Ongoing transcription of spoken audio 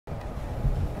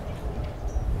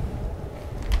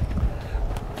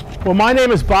Well, my name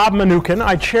is Bob Mnookin.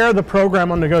 I chair the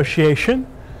program on negotiation,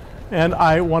 and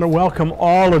I want to welcome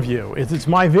all of you. It's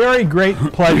my very great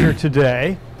pleasure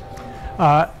today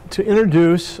to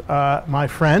introduce my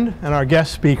friend and our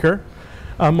guest speaker,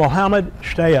 Mohammad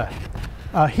Shtayyeh.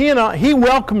 He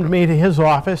welcomed me to his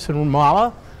office in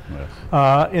Ramallah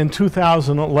in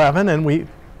 2011, and we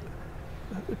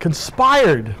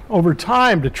conspired over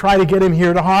time to try to get him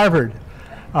here to Harvard.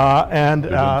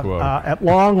 At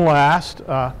long last,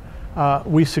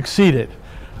 we succeeded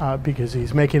because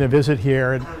he's making a visit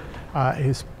here, and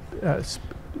he's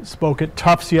spoke at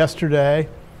Tufts yesterday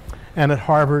and at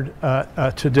Harvard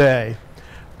today.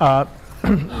 I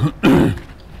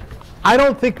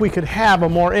don't think we could have a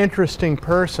more interesting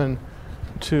person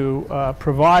to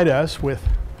provide us with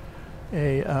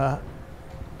a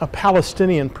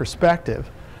Palestinian perspective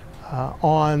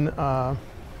on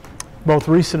both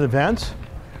recent events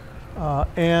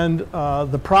and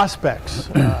the prospects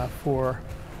for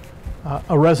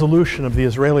a resolution of the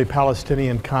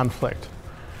Israeli-Palestinian conflict.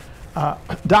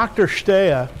 Dr.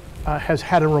 Shtayyeh has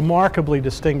had a remarkably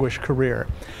distinguished career.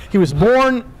 He was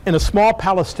born in a small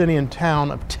Palestinian town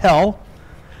of Tel,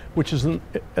 which is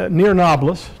near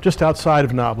Nablus, just outside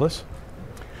of Nablus.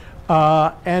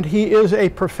 And he is a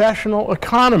professional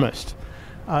economist.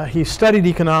 He studied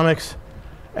economics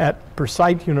at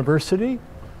Persite University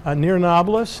near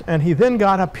Nablus, and he then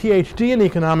got a PhD in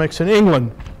economics in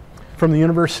England from the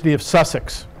University of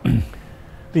Sussex.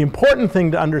 The important thing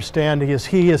to understand is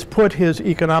he has put his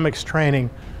economics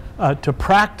training to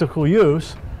practical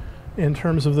use in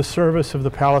terms of the service of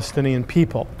the Palestinian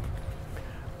people.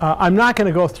 I'm not going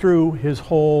to go through his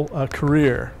whole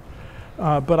career,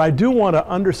 but I do want to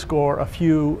underscore a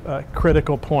few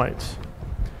critical points.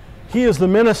 He is the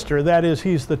minister, that is,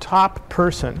 he's the top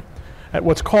person at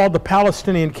what's called the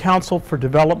Palestinian Council for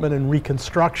Development and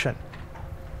Reconstruction.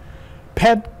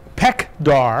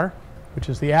 PECDAR, which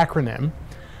is the acronym,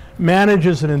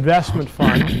 manages an investment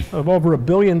fund of over $1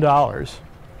 billion,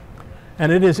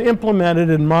 and it has implemented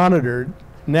and monitored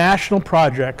national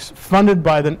projects funded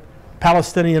by the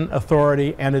Palestinian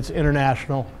Authority and its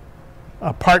international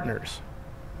partners.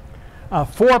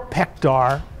 For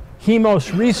PECDAR, he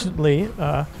most recently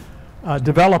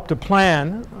developed a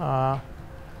plan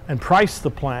and priced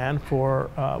the plan for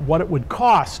what it would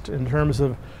cost in terms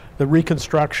of the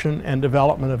reconstruction and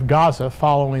development of Gaza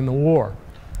following the war.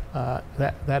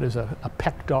 That is a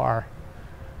PECDAR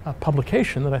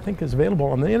publication that I think is available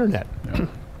on the internet.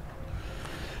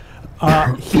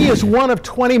 Yeah. He is one of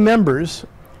 20 members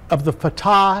of the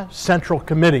Fatah Central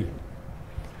Committee,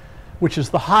 which is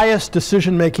the highest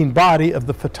decision-making body of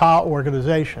the Fatah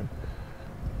organization.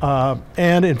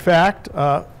 And in fact,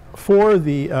 for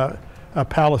the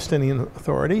Palestinian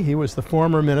Authority, he was the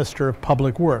former Minister of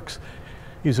Public Works.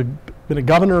 He's been a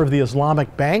governor of the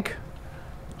Islamic Bank,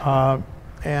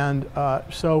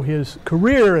 so his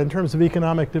career in terms of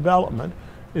economic development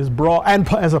is broad, and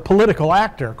as a political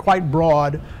actor, quite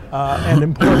broad and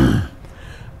important.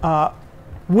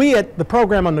 We at the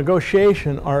Program on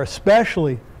Negotiation are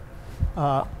especially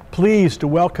pleased to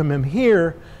welcome him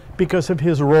here because of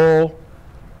his role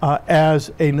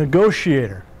as a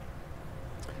negotiator.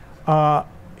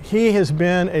 He has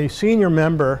been a senior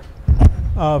member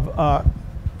of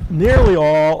nearly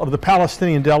all of the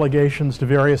Palestinian delegations to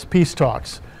various peace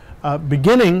talks,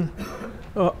 beginning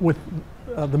with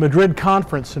the Madrid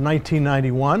conference in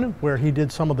 1991, where he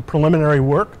did some of the preliminary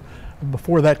work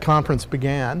before that conference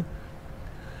began.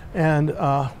 And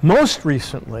most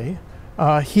recently,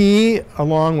 he,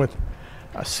 along with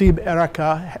Sib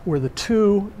Erika, were the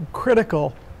two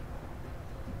critical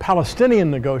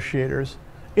Palestinian negotiators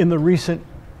in the recent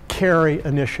Kerry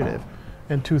initiative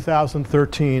in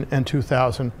 2013 and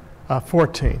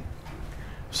 2014.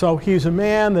 So he's a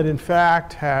man that in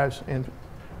fact has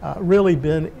really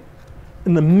been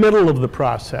in the middle of the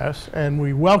process, and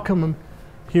we welcome him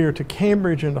here to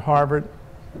Cambridge and to Harvard,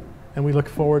 and we look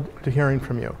forward to hearing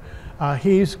from you.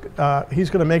 He's going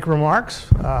to make remarks.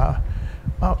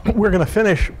 We're going to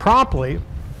finish promptly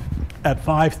at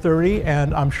 5:30,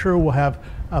 and I'm sure we'll have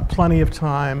plenty of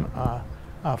time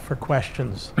for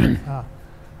questions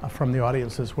from the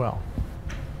audience as well.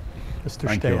 Mr.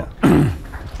 Shtayyeh.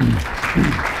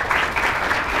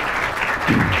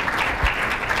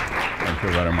 Thank you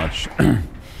very much.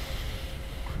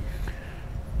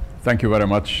 Thank you very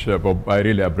much, Bob. I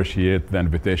really appreciate the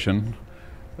invitation.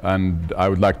 And I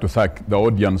would like to thank the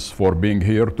audience for being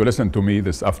here to listen to me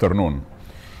this afternoon.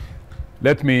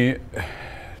 Let me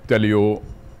tell you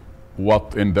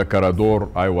what in the corridor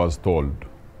I was told.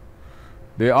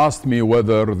 They asked me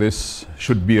whether this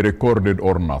should be recorded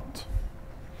or not.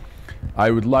 I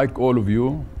would like all of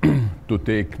you to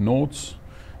take notes,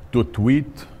 to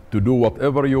tweet, to do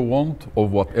whatever you want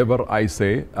of whatever I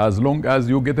say, as long as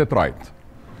you get it right.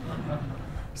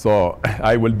 So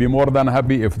I will be more than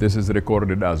happy if this is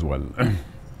recorded as well.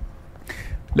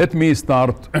 Let me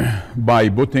start by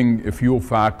putting a few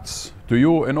facts to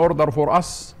you in order for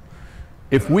us,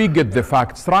 if we get the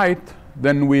facts right,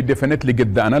 then we definitely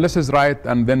get the analysis right,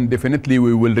 and then definitely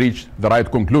we will reach the right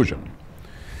conclusion.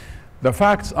 The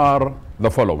facts are the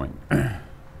following.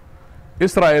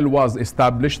 Israel was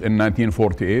established in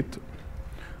 1948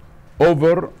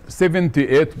 over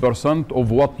 78% of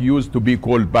what used to be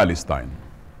called Palestine.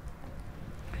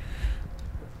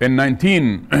 In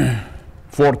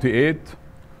 1948,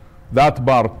 that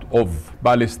part of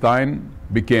Palestine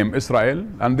became Israel,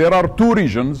 and there are two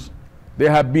regions, they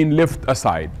have been left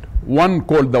aside. One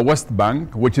called the West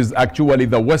Bank, which is actually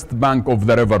the West Bank of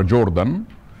the River Jordan,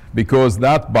 because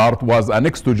that part was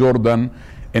annexed to Jordan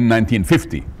in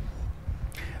 1950.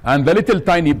 And the little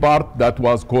tiny part that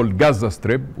was called Gaza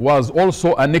Strip was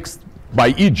also annexed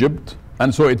by Egypt,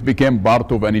 and so it became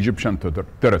part of an Egyptian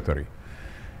territory.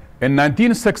 In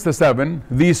 1967,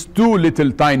 these two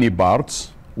little tiny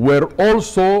parts were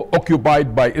also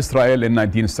occupied by Israel in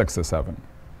 1967.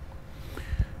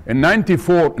 In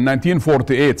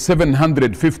 1948,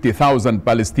 750,000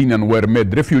 Palestinians were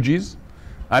made refugees,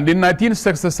 and in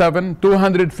 1967,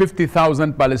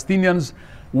 250,000 Palestinians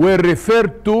were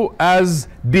referred to as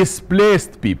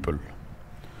displaced people.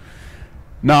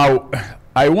 Now,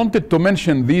 I wanted to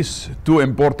mention these two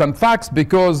important facts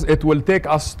because it will take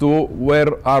us to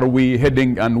where are we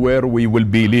heading and where we will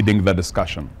be leading the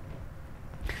discussion.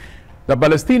 The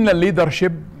Palestinian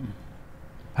leadership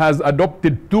has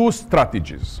adopted two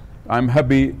strategies. I'm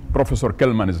happy Professor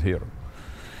Kellman is here.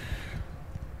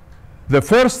 The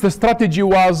first strategy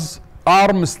was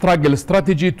armed struggle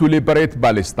strategy to liberate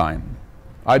Palestine.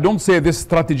 I don't say this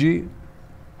strategy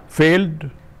failed.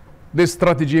 This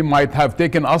strategy might have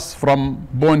taken us from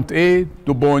point A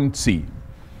to point C.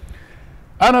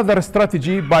 Another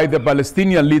strategy by the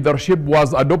Palestinian leadership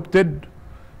was adopted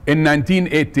in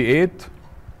 1988,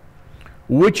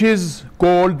 which is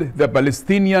called the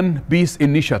Palestinian Peace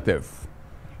Initiative,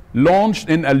 launched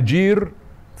in Algiers,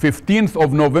 15th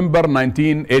of November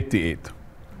 1988.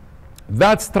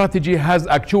 That strategy has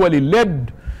actually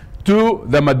led to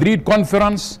the Madrid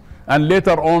conference and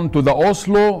later on to the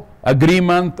Oslo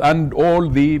agreement and all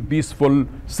the peaceful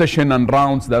session and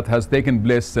rounds that has taken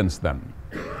place since then.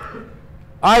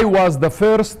 I was the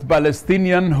first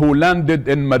Palestinian who landed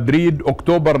in Madrid,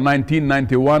 October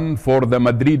 1991, for the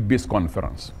Madrid Peace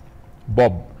Conference.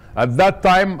 Bob. At that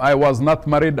time, I was not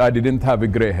married. I didn't have a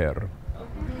gray hair.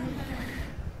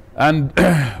 And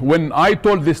when I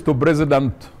told this to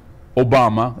President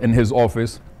Obama in his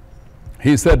office,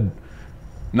 he said,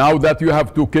 now that you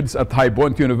have two kids at High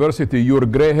Point University, your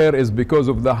gray hair is because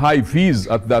of the high fees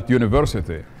at that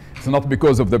university. It's not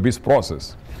because of the peace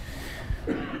process.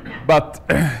 But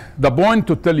the point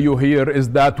to tell you here is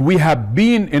that we have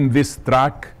been in this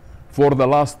track for the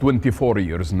last 24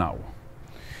 years now.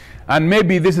 And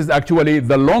maybe this is actually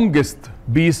the longest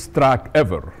peace track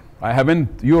ever. I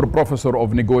haven't, you're professor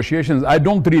of negotiations, I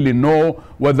don't really know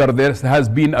whether there has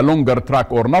been a longer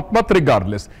track or not, but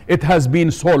regardless, it has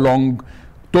been so long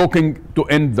talking to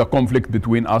end the conflict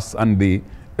between us and the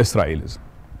Israelis.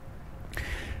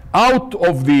 Out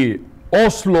of the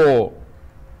Oslo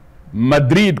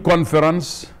Madrid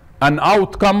conference, an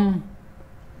outcome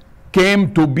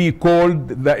came to be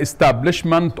called the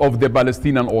establishment of the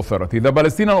Palestinian Authority. The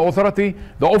Palestinian Authority,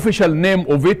 the official name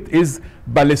of it is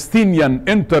Palestinian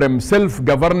Interim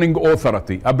Self-Governing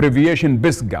Authority, abbreviation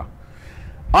PISGA.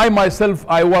 I myself,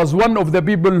 I was one of the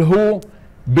people who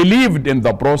believed in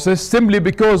the process simply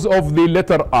because of the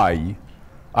letter I.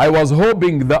 I was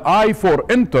hoping the I for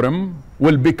interim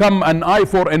will become an I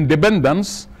for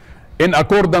independence in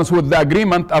accordance with the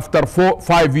agreement after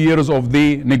 5 years of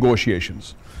the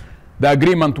negotiations. The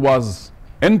agreement was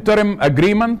interim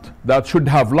agreement that should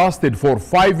have lasted for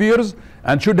 5 years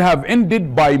and should have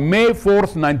ended by May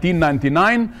 4th,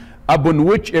 1999, upon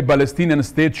which a Palestinian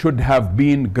state should have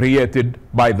been created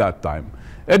by that time.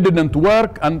 It didn't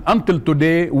work, and until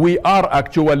today, we are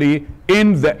actually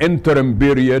in the interim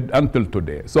period until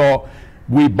today. So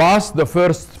we passed the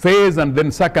first phase and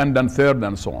then second and third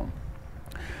and so on.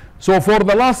 So for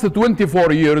the last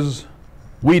 24 years,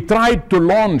 we tried to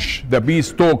launch the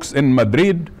peace talks in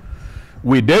Madrid.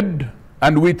 We did,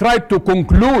 and we tried to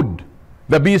conclude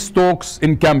the peace talks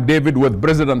in Camp David with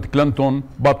President Clinton,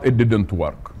 but it didn't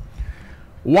work.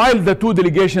 While the two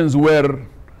delegations were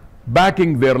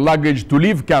backing their luggage to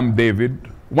leave Camp David,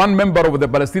 one member of the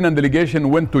Palestinian delegation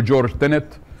went to George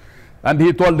Tenet, and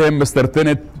he told him, Mr.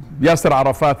 Tenet, Yasser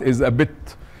Arafat is a bit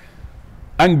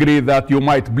angry that you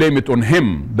might blame it on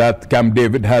him that Camp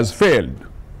David has failed.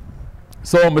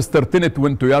 So Mr. Tenet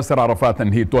went to Yasser Arafat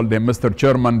and he told him, Mr.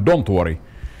 Chairman, don't worry.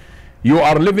 You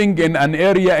are living in an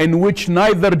area in which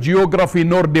neither geography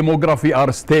nor demography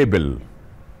are stable.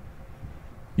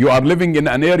 You are living in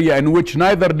an area in which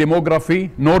neither demography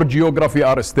nor geography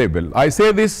are stable. I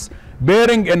say this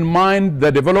bearing in mind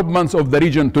the developments of the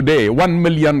region today. 1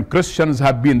 million Christians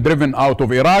have been driven out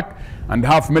of Iraq, and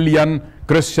 500,000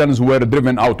 Christians were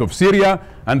driven out of Syria,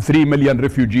 and 3 million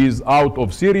refugees out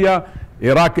of Syria.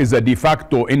 Iraq is a de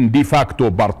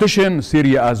facto partition,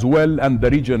 Syria as well, and the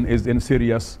region is in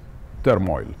serious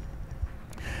turmoil.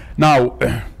 Now,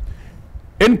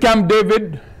 in Camp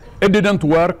David, it didn't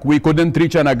work. We couldn't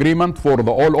reach an agreement for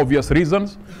the all obvious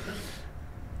reasons.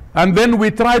 And then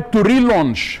we tried to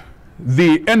relaunch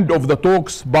the end of the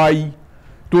talks by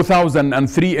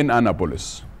 2003 in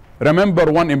Annapolis.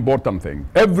 Remember one important thing.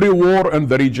 Every war in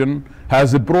the region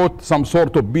has brought some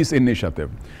sort of peace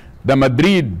initiative. The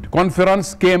Madrid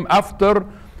conference came after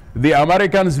the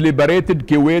Americans liberated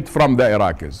Kuwait from the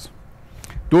Iraqis.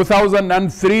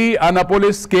 2003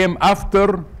 Annapolis came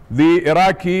after the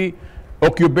Iraqi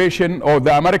occupation or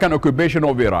the American occupation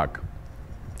of Iraq.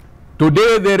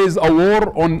 Today there is a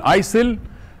war on ISIL,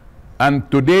 and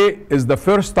today is the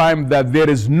first time that there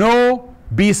is no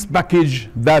peace package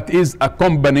that is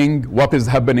accompanying what is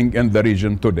happening in the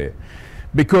region today.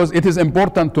 Because it is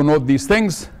important to note these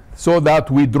things so that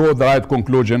we draw the right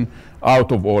conclusion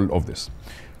out of all of this.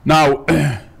 Now,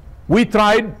 we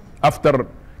tried after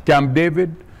Camp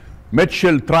David.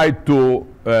 Mitchell tried to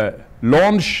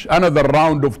launch another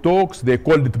round of talks. They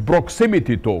called it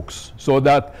proximity talks, so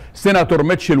that Senator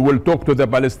Mitchell will talk to the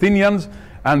Palestinians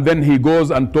and then he goes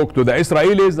and talk to the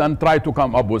Israelis and try to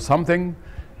come up with something.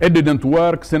 It didn't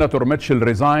work. Senator Mitchell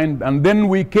resigned, and then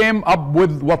we came up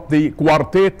with what the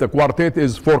quartet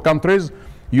is 4 countries: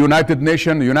 United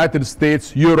Nations, United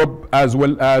States, Europe, as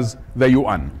well as the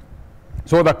UN.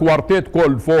 So the quartet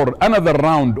called for another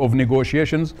round of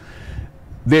negotiations.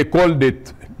 They called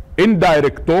it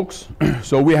indirect talks.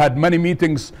 So we had many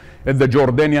meetings at the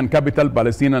Jordanian capital,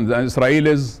 Palestinians and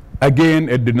Israelis. Again,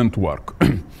 it didn't work.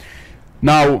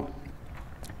 Now,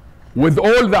 with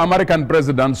all the American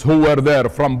presidents who were there,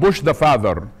 from Bush the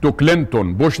father to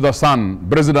Clinton, Bush the son,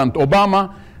 President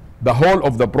Obama, the whole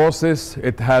of the process,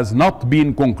 it has not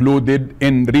been concluded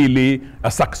in really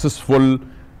a successful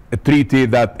treaty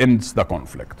that ends the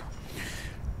conflict.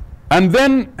 And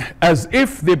then, as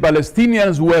if the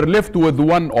Palestinians were left with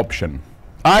one option,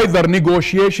 either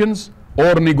negotiations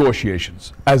or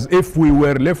negotiations, as if we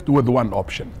were left with one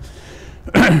option.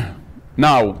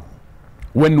 Now,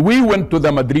 when we went to the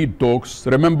Madrid talks,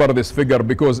 remember this figure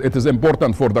because it is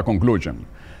important for the conclusion.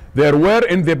 There were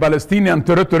in the Palestinian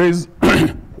territories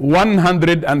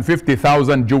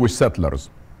 150,000 Jewish settlers.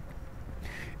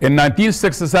 In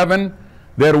 1967,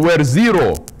 there were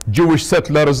 0 Jewish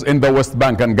settlers in the West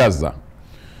Bank and Gaza.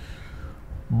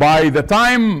 By the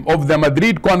time of the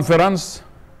Madrid conference,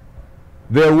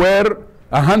 there were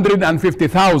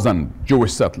 150,000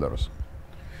 Jewish settlers.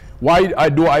 Why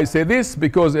do I say this?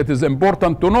 Because it is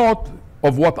important to note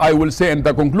of what I will say in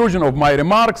the conclusion of my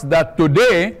remarks, that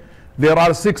today there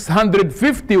are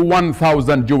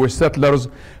 651,000 Jewish settlers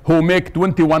who make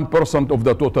 21% of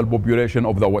the total population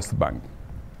of the West Bank.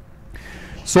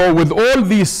 So with all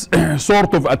these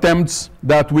sort of attempts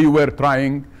that we were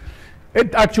trying,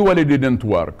 it actually didn't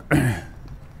work.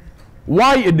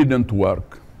 Why it didn't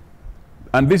work?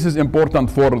 And this is important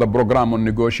for the program on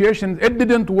negotiations. It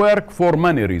didn't work for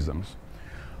many reasons.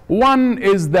 One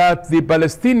is that the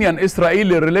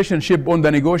Palestinian-Israeli relationship on the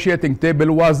negotiating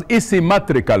table was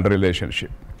asymmetrical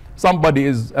relationship. Somebody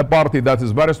is a party that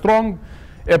is very strong,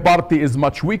 a party is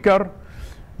much weaker,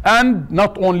 and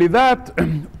not only that,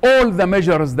 all the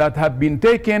measures that have been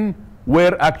taken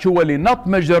were actually not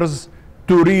measures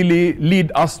to really lead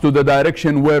us to the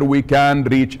direction where we can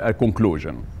reach a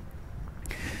conclusion.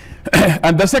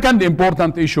 And the second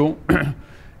important issue,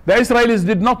 the Israelis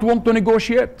did not want to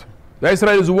negotiate. The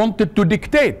Israelis wanted to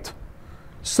dictate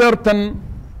certain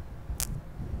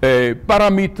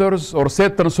parameters or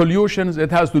certain solutions. It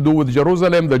has to do with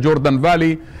Jerusalem, the Jordan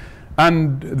Valley,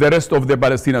 and the rest of the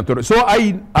Palestinian territory. So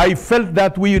I felt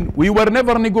that we were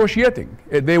never negotiating.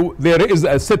 There is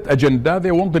a set agenda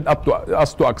they wanted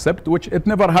us to accept, which it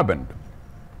never happened.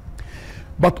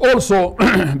 But also,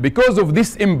 because of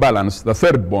this imbalance, the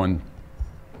third point,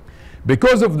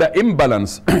 because of the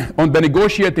imbalance on the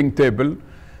negotiating table,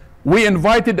 we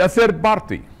invited a third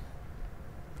party.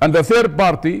 And the third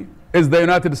party is the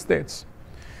United States.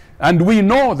 And we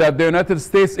know that the United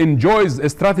States enjoys a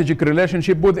strategic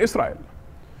relationship with Israel.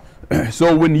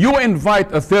 So when you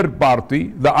invite a third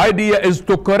party, the idea is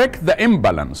to correct the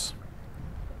imbalance.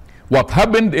 What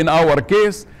happened in our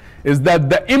case is that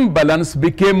the imbalance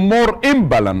became more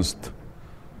imbalanced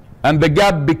and the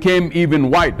gap became even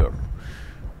wider,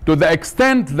 to the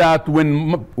extent that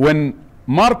when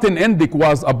Martin Indyk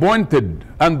was appointed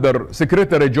under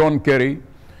Secretary John Kerry,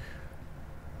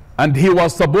 and he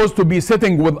was supposed to be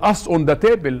sitting with us on the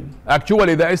table,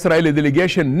 actually the Israeli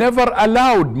delegation never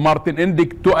allowed Martin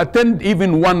Indyk to attend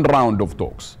even one round of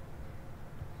talks.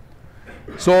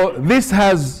 So this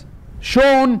has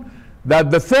shown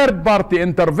that the third party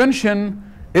intervention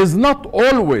is not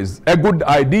always a good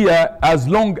idea as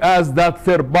long as that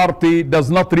third party does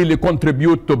not really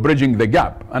contribute to bridging the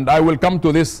gap. And I will come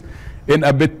to this in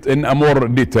a more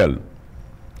detail.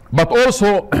 But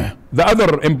also, the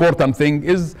other important thing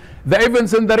is the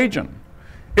events in the region.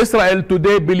 Israel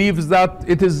today believes that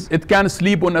it can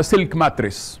sleep on a silk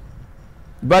mattress,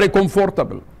 very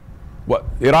comfortable.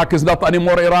 Iraq is not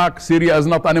anymore Iraq, Syria is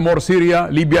not anymore Syria,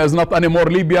 Libya is not anymore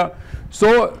Libya.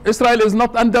 So Israel is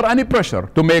not under any pressure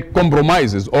to make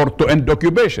compromises or to end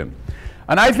occupation.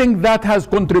 And I think that has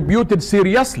contributed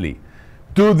seriously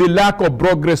to the lack of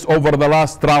progress over the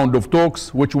last round of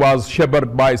talks, which was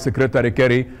shepherded by Secretary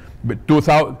Kerry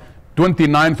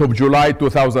 29th of July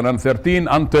 2013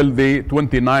 until the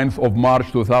 29th of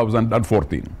March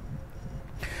 2014.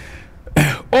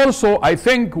 Also, I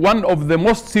think one of the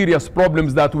most serious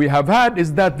problems that we have had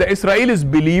is that the Israelis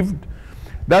believed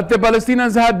that the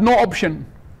Palestinians had no option,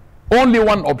 only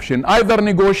one option, either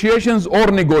negotiations or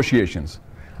negotiations.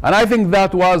 And I think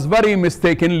that was very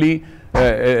mistakenly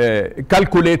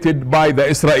calculated by the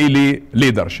Israeli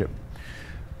leadership.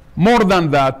 More than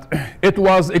that, it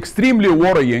was extremely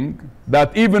worrying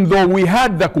that even though we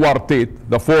had the quartet,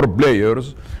 the four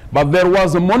players, but there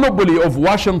was a monopoly of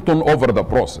Washington over the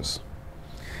process.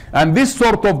 And this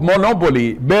sort of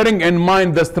monopoly, bearing in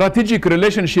mind the strategic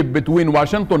relationship between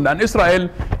Washington and Israel,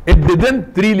 it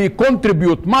didn't really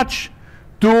contribute much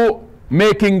to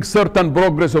making certain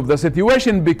progress of the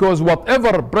situation, because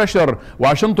whatever pressure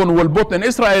Washington will put in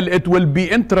Israel, it will be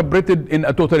interpreted in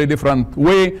a totally different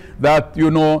way that,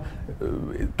 you know,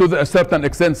 to a certain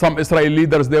extent, some Israeli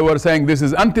leaders, they were saying this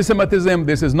is anti-Semitism,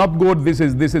 this is not good, this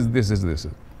is.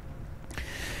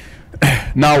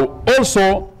 Now,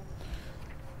 also,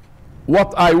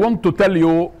 what I want to tell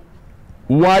you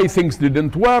why things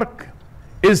didn't work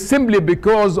is simply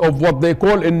because of what they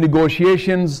call in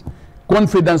negotiations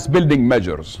confidence building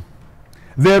measures.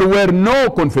 There were no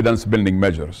confidence building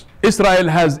measures. Israel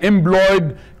has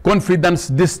employed confidence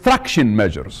destruction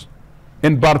measures,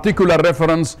 in particular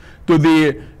reference to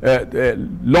the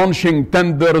launching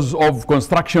tenders of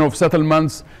construction of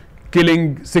settlements,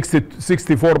 killing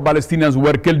 64 Palestinians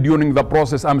were killed during the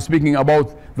process. I'm speaking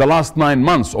about the last 9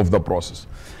 months of the process,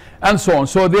 and so on.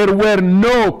 So there were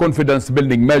no confidence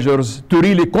building measures to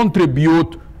really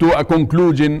contribute to a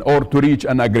conclusion or to reach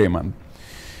an agreement.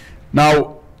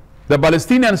 Now, the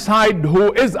Palestinian side,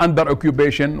 who is under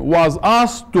occupation, was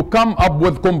asked to come up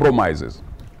with compromises.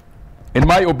 In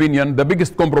my opinion, the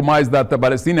biggest compromise that the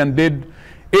Palestinians did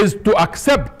is to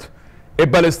accept a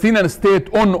Palestinian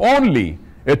state on only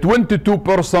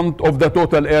 22% of the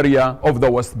total area of the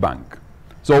West Bank.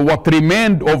 So what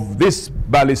remained of this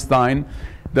Palestine,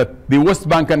 that the West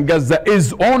Bank and Gaza,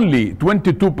 is only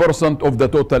 22% of the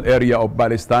total area of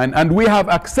Palestine, and we have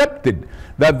accepted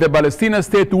that the Palestinian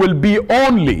state will be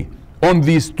only on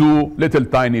these two little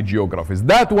tiny geographies.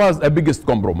 That was a biggest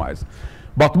compromise.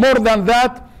 But more than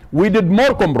that, we did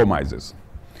more compromises.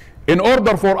 In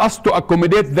order for us to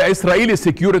accommodate the Israeli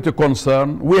security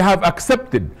concern, we have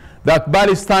accepted that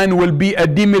Palestine will be a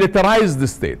demilitarized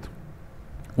state.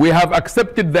 We have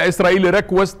accepted the Israeli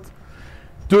request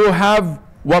to have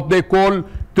what they call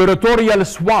territorial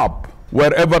swap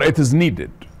wherever it is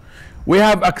needed. We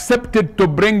have accepted to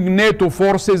bring NATO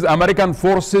forces, American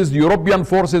forces, European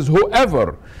forces,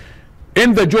 whoever,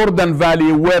 in the Jordan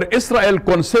Valley, where Israel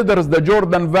considers the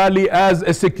Jordan Valley as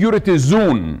a security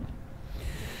zone.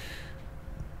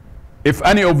 If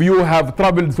any of you have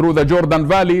traveled through the Jordan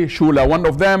Valley, Shula, one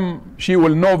of them, she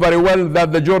will know very well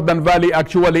that the Jordan Valley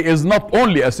actually is not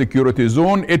only a security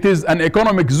zone, it is an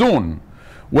economic zone,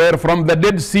 where from the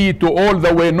Dead Sea to all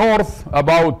the way north,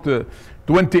 about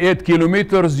 28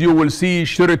 kilometers, you will see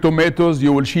cherry tomatoes,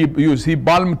 you will see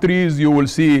palm trees, you will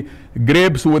see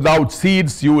grapes without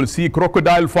seeds, you will see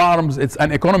crocodile farms. It's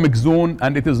an economic zone,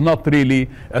 and it is not really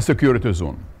a security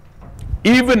zone.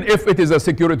 Even if it is a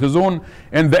security zone,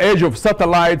 in the age of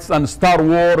satellites and Star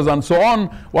Wars and so on,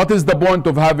 what is the point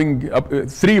of having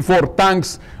 3-4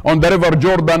 tanks on the River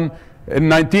Jordan In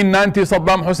 1990,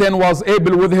 Saddam Hussein was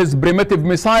able with his primitive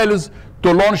missiles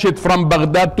to launch it from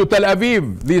Baghdad to Tel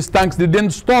Aviv. These tanks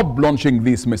didn't stop launching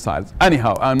these missiles.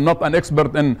 Anyhow, I'm not an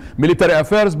expert in military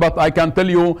affairs, but I can tell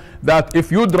you that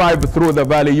if you drive through the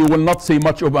valley, you will not see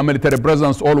much of a military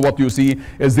presence. All what you see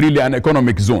is really an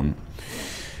economic zone.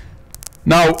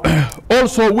 Now,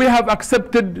 also we have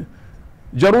accepted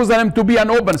Jerusalem to be an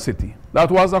open city.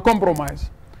 That was a compromise.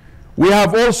 We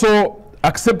have also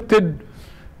accepted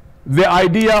the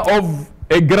idea of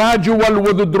a gradual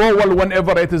withdrawal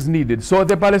whenever it is needed. So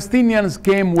the Palestinians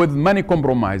came with many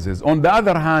compromises. On the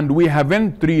other hand, we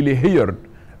haven't really heard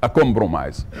a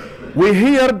compromise. We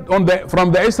heard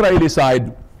from the Israeli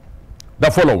side the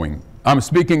following. I'm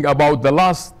speaking about the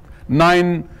last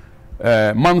 9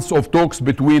 months of talks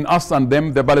between us and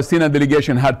them. The Palestinian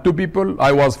delegation had 2 people.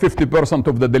 I was 50%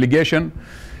 of the delegation.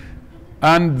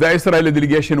 And the Israeli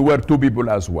delegation were 2 people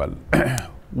as well.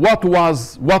 What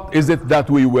is it that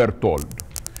we were told?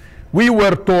 We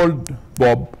were told,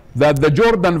 Bob, that the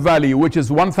Jordan Valley, which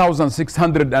is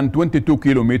 1,622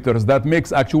 kilometers, that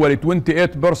makes actually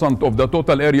 28% of the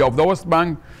total area of the West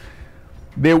Bank,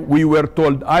 we were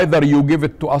told either you give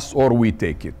it to us or we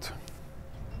take it.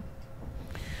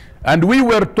 And we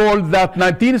were told that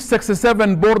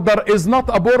 1967 border is not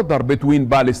a border between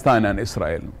Palestine and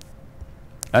Israel.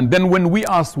 And then when we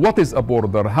asked what is a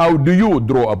border, how do you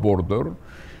draw a border?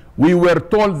 We were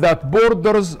told that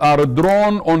borders are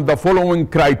drawn on the following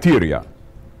criteria.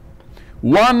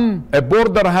 1, a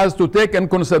border has to take in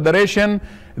consideration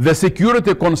the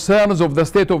security concerns of the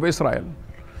state of Israel.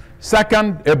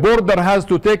 2nd, a border has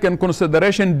to take in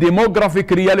consideration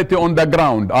demographic reality on the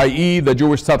ground, i.e. the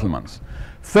Jewish settlements.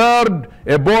 3rd,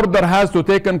 a border has to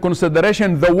take in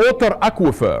consideration the water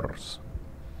aquifers,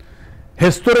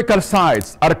 historical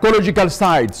sites, archaeological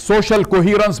sites, social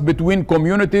coherence between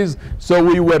communities. So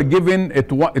we were given a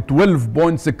 12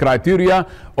 points criteria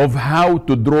of how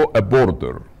to draw a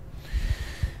border.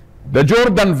 The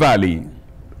Jordan Valley.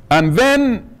 And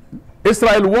then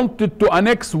Israel wanted to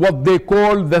annex what they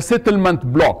call the settlement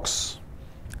blocks.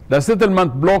 The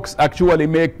settlement blocks actually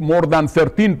make more than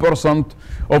 13%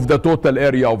 of the total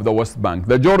area of the West Bank.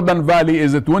 The Jordan Valley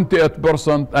is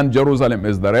 28% and Jerusalem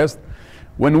is the rest.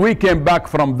 When we came back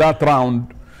from that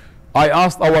round, I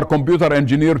asked our computer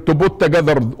engineer to put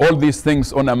together all these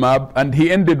things on a map, and he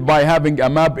ended by having a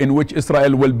map in which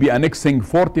Israel will be annexing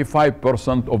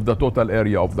 45% of the total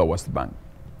area of the West Bank.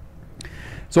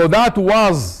 So that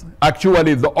was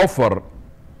actually the offer.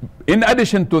 In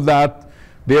addition to that,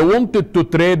 they wanted to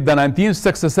trade the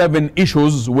 1967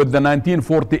 issues with the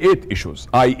 1948 issues,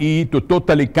 i.e. to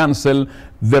totally cancel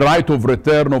the right of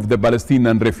return of the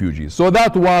Palestinian refugees. So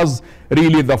that was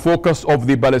really the focus of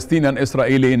the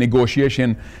Palestinian-Israeli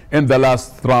negotiation in the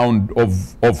last round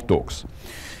of talks.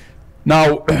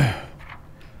 Now,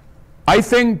 I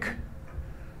think,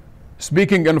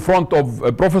 speaking in front of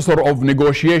a professor of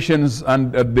negotiations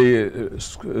and at the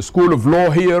School of Law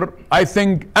here, I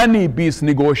think any peace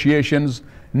negotiations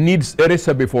needs a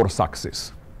recipe for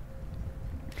success.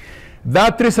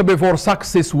 That recipe for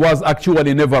success was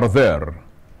actually never there.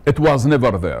 It was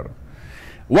never there.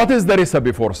 What is the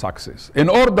recipe for success? In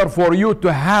order for you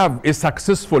to have a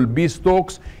successful peace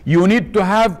talks, you need to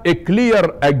have a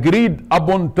clear, agreed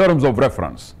upon terms of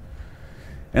reference.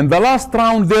 In the last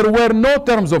round, there were no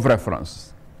terms of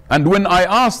reference. And when I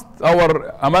asked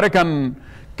our American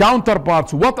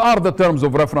counterparts, what are the terms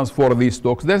of reference for these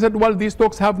talks? They said, well, these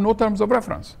talks have no terms of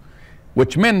reference,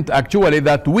 which meant actually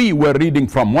that we were reading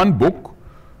from one book,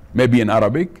 maybe in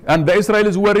Arabic, and the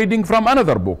Israelis were reading from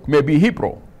another book, maybe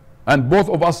Hebrew, and both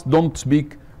of us don't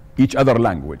speak each other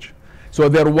language. So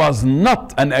there was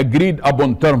not an agreed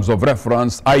upon terms of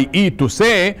reference, i.e. to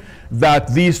say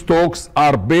that these talks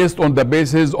are based on the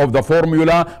basis of the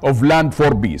formula of land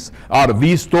for peace.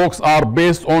 These talks are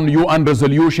based on UN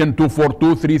Resolution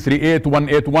 242, 338,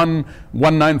 181,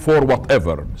 194,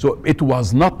 whatever. So it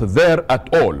was not there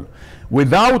at all.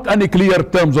 Without any clear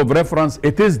terms of reference,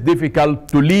 it is difficult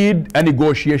to lead a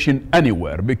negotiation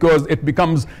anywhere because it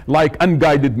becomes like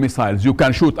unguided missiles. You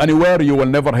can shoot anywhere, you will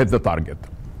never hit the target.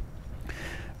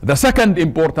 The second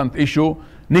important issue,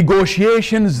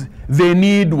 negotiations, they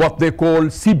need what they call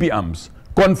CBMs,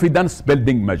 confidence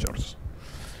building measures.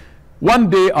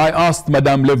 One day I asked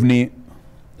Madame Livni,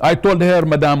 I told her,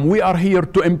 Madame, we are here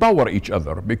to empower each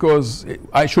other because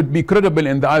I should be credible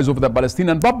in the eyes of the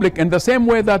Palestinian public in the same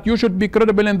way that you should be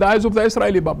credible in the eyes of the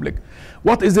Israeli public.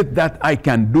 What is it that I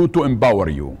can do to empower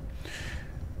you?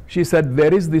 She said,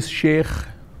 there is this sheikh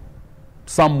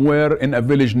somewhere in a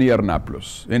village near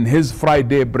Nablus. In his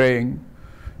Friday praying,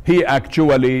 he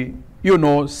actually,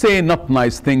 say not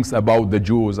nice things about the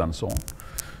Jews and so on.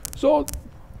 So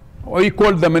we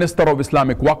called the Minister of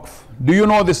Islamic Waqf. Do you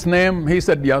know this name? He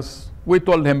said yes. We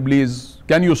told him, please,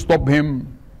 can you stop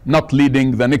him not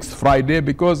leading the next Friday,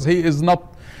 because he is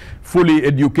not fully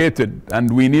educated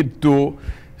and we need to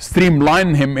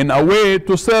streamline him in a way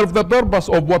to serve the purpose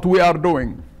of what we are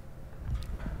doing.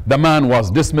 The man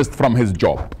was dismissed from his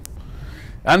job.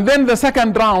 And then the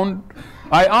second round,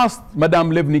 I asked Madame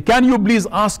Livni, can you please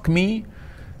ask me,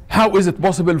 how is it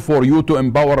possible for you to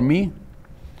empower me?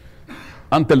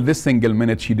 Until this single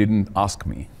minute, she didn't ask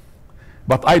me.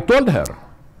 But I told her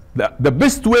that the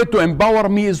best way to empower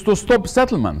me is to stop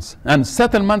settlements and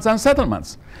settlements and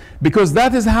settlements. Because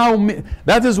that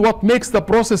is what makes the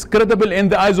process credible in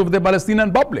the eyes of the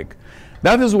Palestinian public.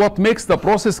 That is what makes the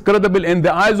process credible in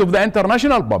the eyes of the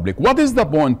international public. What is the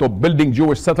point of building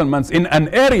Jewish settlements in an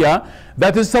area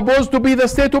that is supposed to be the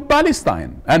state of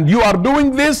Palestine? And you are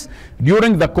doing this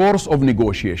during the course of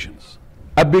negotiations.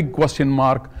 A big question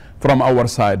mark from our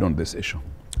side on this issue.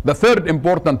 The third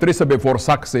important recipe for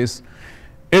success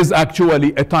is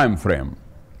actually a time frame.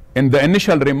 In the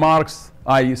initial remarks,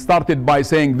 I started by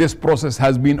saying this process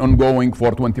has been ongoing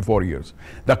for 24 years.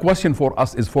 The question for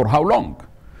us is for how long?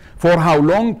 For how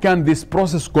long can this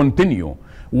process continue?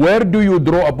 Where do you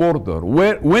draw a border?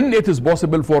 When it is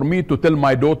possible for me to tell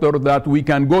my daughter that we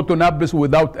can go to Nablus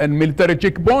without a military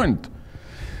checkpoint?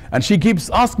 And she keeps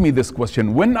asking me this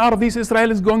question, when are these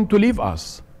Israelis going to leave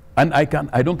us? And I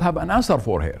don't have an answer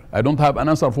for her. I don't have an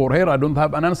answer for her. I don't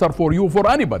have an answer for you, for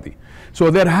anybody.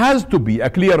 So there has to be a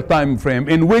clear time frame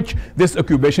in which this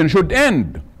occupation should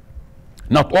end.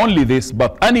 Not only this,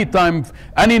 but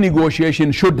any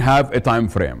negotiation should have a time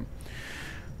frame.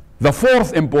 The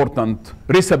fourth important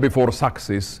recipe for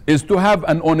success is to have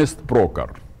an honest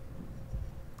broker.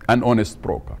 An honest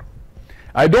broker.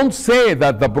 I don't say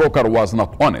that the broker was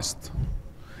not honest.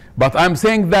 But I'm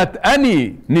saying that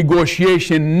any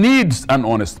negotiation needs an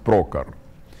honest broker.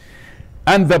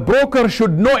 And the broker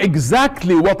should know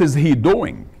exactly what is he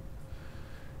doing.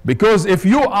 Because if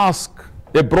you ask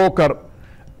a broker,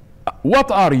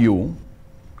 what are you?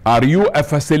 Are you a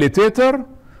facilitator?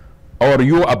 Or are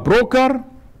you a broker?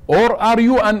 Or are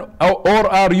you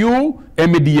a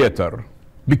mediator?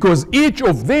 Because each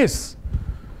of this,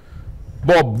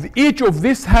 Bob, each of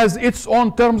this has its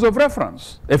own terms of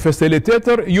reference. A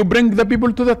facilitator, you bring the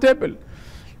people to the table.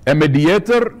 A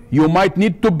mediator, you might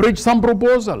need to bridge some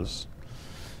proposals.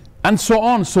 And so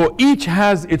on. So each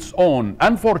has its own.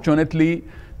 Unfortunately,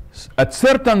 at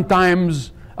certain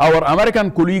times, our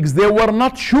American colleagues, they were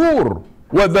not sure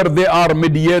whether they are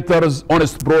mediators,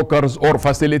 honest brokers, or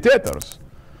facilitators.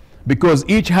 Because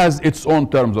each has its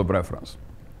own terms of reference.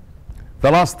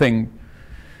 The last thing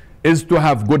is to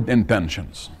have good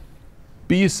intentions.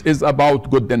 Peace is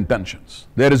about good intentions.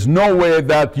 There is no way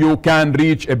that you can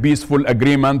reach a peaceful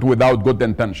agreement without good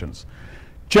intentions.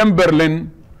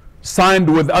 Chamberlain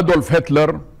signed with Adolf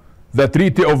Hitler the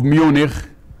Treaty of Munich,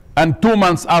 and 2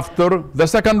 months after, the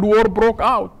Second War broke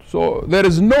out. So there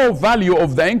is no value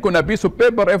of the ink on a piece of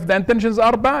paper if the intentions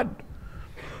are bad.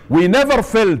 We never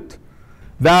felt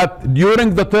that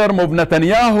during the term of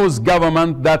Netanyahu's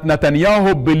government that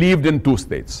Netanyahu believed in two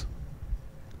states.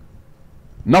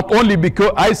 Not only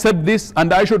because I said this,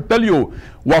 and I should tell you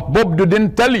what Bob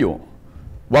didn't tell you.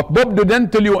 What Bob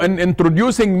didn't tell you in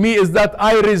introducing me is that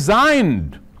I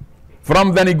resigned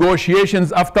from the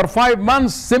negotiations after 5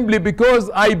 months simply because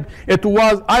I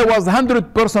was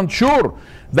 100% sure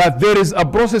that there is a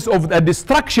process of a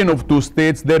destruction of two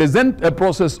states. There isn't a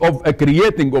process of a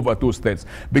creating of a two states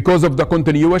because of the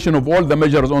continuation of all the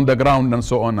measures on the ground and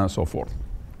so on and so forth.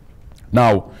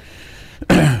 Now,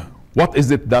 what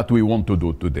is it that we want to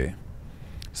do today?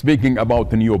 Speaking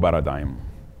about a new paradigm.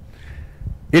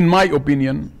 In my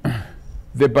opinion,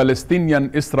 the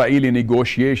Palestinian-Israeli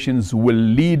negotiations will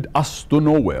lead us to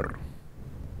nowhere.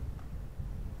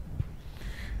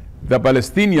 The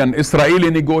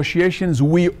Palestinian-Israeli negotiations,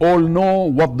 we all know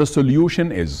what the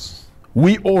solution is.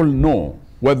 We all know,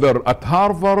 whether at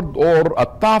Harvard or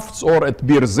at Tufts or at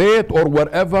Birzeit or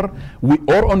wherever,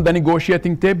 or on the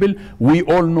negotiating table, we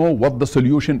all know what the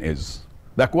solution is.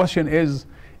 The question is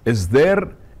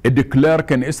there a de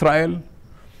Klerk in Israel?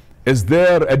 Is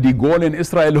there a de Gaulle in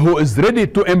Israel who is ready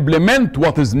to implement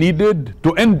what is needed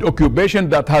to end occupation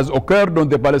that has occurred on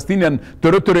the Palestinian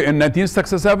territory in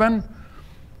 1967?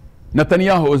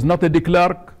 Netanyahu is not a de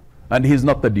Klerk and he is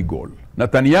not a de Gaulle.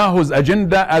 Netanyahu's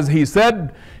agenda, as he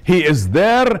said, he is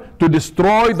there to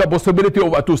destroy the possibility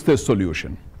of a two-state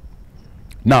solution.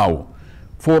 Now,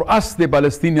 for us, the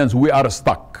Palestinians, we are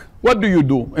stuck. What do you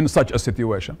do in such a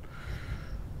situation?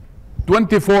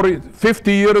 24,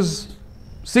 50 years,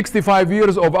 65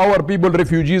 years of our people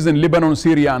refugees in Lebanon,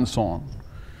 Syria, and so on.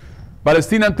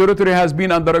 Palestinian territory has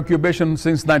been under occupation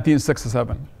since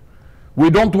 1967. We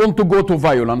don't want to go to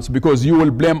violence because you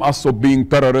will blame us of being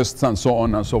terrorists and so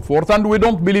on and so forth, and we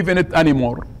don't believe in it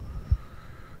anymore.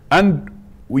 And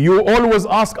you always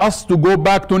ask us to go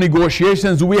back to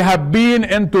negotiations. We have been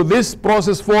into this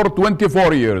process for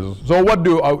 24 years. So what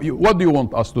do you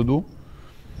want us to do?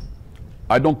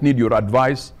 I don't need your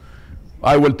advice.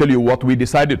 I will tell you what we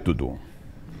decided to do.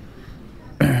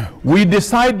 We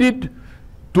decided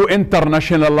to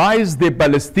internationalize the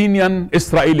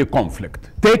Palestinian-Israeli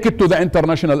conflict. Take it to the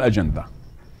international agenda.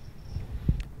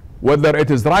 Whether it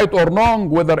is right or wrong,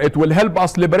 whether it will help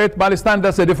us liberate Palestine,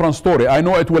 that's a different story. I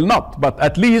know it will not, but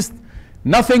at least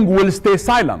nothing will stay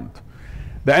silent.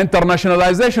 The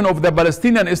internationalization of the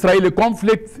Palestinian-Israeli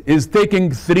conflict is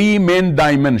taking three main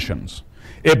dimensions: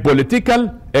 a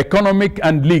political, economic,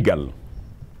 and legal.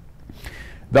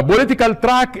 The political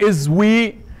track is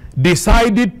we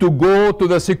decided to go to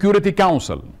the Security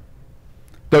Council,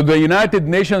 to the United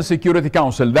Nations Security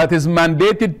Council that is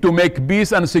mandated to make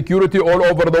peace and security all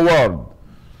over the world.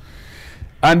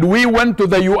 And we went to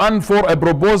the UN for a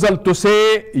proposal to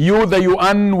say, you, the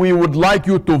UN, we would like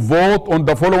you to vote on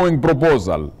the following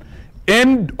proposal.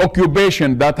 End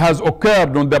occupation that has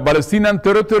occurred on the Palestinian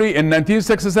territory in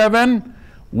 1967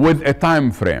 with a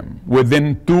time frame.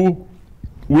 Within 2,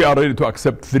 we are ready to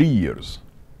accept 3 years.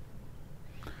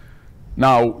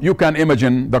 Now, you can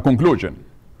imagine the conclusion.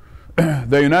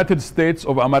 The United States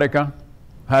of America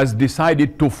has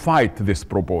decided to fight this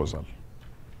proposal.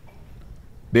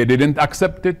 They didn't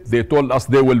accept it. They told us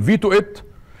they will veto it.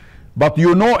 But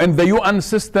you know, in the UN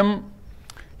system,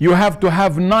 you have to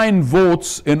have 9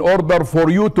 votes in order for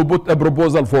you to put a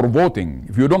proposal for voting.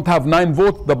 If you don't have 9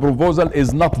 votes, the proposal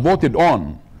is not voted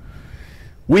on.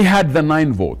 We had the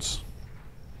 9 votes,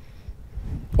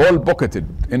 all pocketed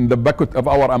in the bucket of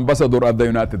our ambassador at the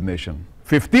United Nations.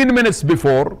 15 minutes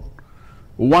before,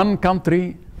 one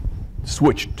country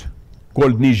switched,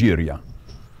 called Nigeria.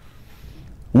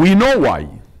 We know why.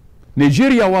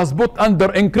 Nigeria was put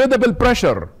under incredible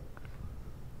pressure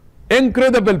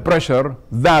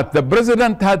that the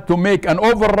president had to make an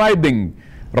overriding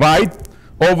right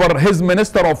over his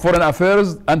Minister of Foreign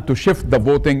Affairs and to shift the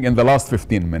voting in the last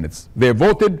 15 minutes. They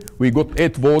voted, we got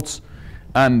 8 votes,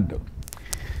 and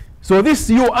so this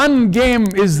UN game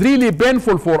is really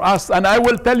painful for us. And I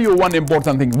will tell you one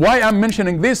important thing. Why I'm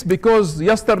mentioning this? Because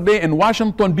yesterday in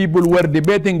Washington, people were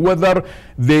debating whether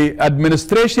the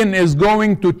administration is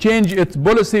going to change its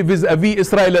policy vis-a-vis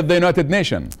Israel at the United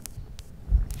Nations.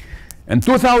 In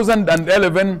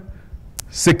 2011,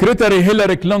 Secretary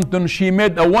Hillary Clinton, she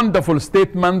made a wonderful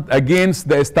statement against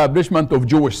the establishment of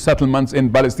Jewish settlements in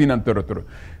Palestinian territory.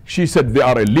 She said they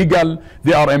are illegal,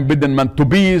 they are impediment to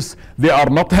peace, they are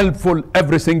not helpful.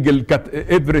 Every single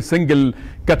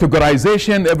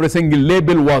categorization, every single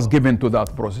label was given to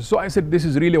that process. So I said, this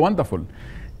is really wonderful.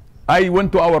 I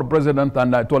went to our president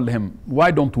and I told him,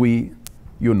 why don't we,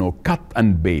 cut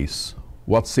and paste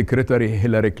what Secretary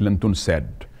Hillary Clinton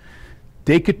said?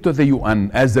 Take it to the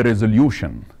UN as a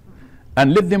resolution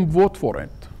and let them vote for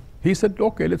it. He said,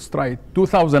 okay, let's try it.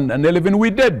 2011,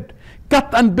 we did.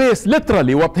 Cut and paste,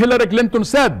 literally, what Hillary Clinton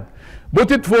said.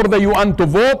 Put it for the UN to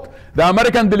vote. The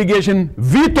American delegation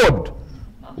vetoed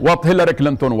what Hillary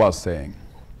Clinton was saying.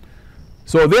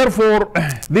 So therefore,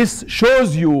 this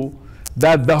shows you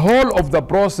that the whole of the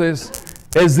process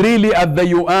is really at the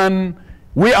UN.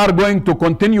 We are going to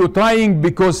continue trying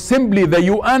because simply the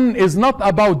UN is not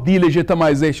about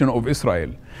delegitimization of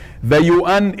Israel. The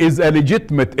UN is a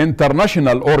legitimate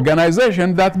international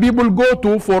organization that people go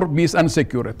to for peace and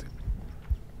security.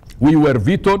 We were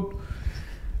vetoed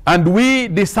and we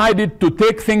decided to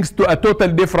take things to a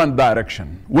totally different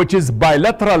direction, which is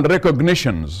bilateral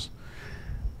recognitions.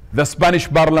 The Spanish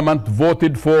Parliament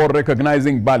voted for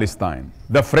recognizing Palestine.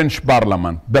 The French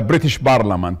Parliament, the British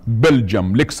Parliament,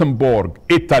 Belgium, Luxembourg,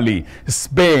 Italy,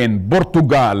 Spain,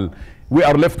 Portugal. We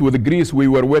are left with Greece. We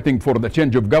were waiting for the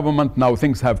change of government. Now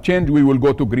things have changed. We will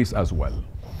go to Greece as well.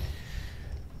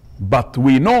 But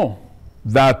we know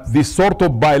that this sort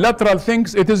of bilateral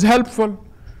things, it is helpful.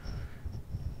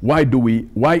 Why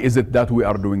is it that we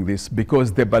are doing this?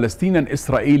 Because the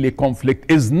Palestinian-Israeli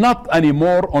conflict is not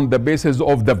anymore on the basis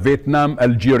of the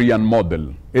Vietnam-Algerian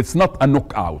model. It's not a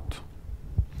knockout.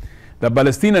 The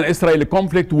Palestinian-Israeli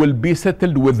conflict will be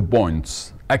settled with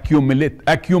points,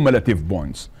 accumulative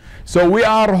points. So we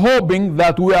are hoping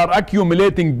that we are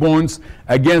accumulating points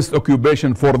against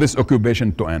occupation for this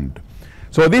occupation to end.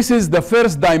 So this is the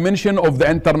first dimension of the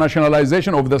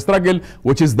internationalization of the struggle,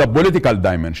 which is the political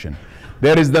dimension.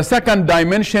 There is the second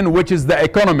dimension, which is the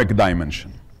economic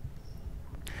dimension.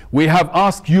 We have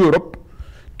asked Europe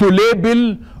to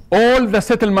label all the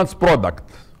settlements product,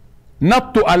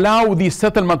 not to allow these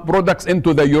settlement products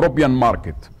into the European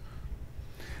market.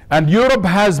 And Europe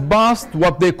has passed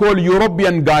what they call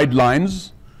European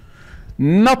guidelines,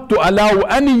 not to allow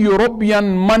any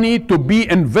European money to be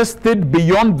invested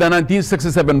beyond the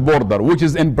 1967 border, which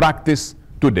is in practice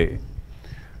today.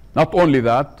 Not only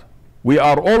that, we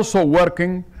are also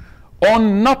working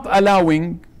on not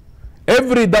allowing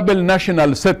every double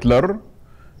national settler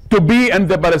to be in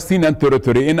the Palestinian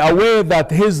territory in a way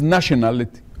that his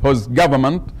nationality, his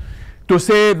government, to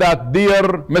say that, dear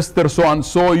Mr.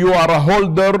 So-and-so, you are a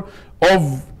holder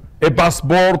of a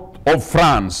passport of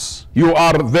France. You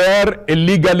are there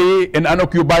illegally in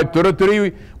unoccupied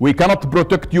territory. We cannot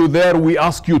protect you there. We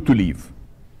ask you to leave.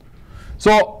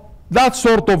 So that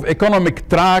sort of economic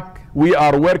track we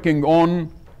are working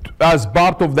on as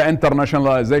part of the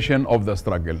internationalization of the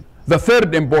struggle. The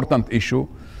third important issue,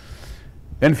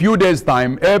 in few days'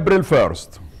 time, April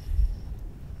 1st,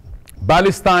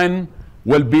 Palestine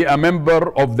will be a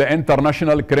member of the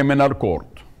International Criminal Court.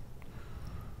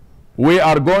 We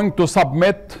are going to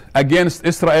submit against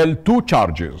Israel 2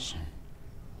 charges.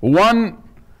 One,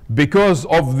 because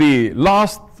of the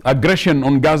last aggression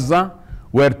on Gaza,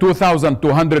 where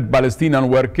 2,200 Palestinians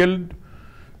were killed,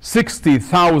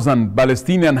 60,000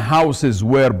 Palestinian houses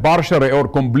were partially or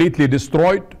completely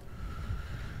destroyed,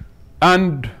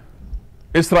 and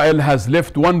Israel has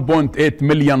left 1.8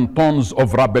 million tons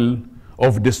of rubble,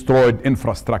 of destroyed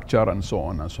infrastructure, and so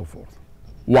on and so forth.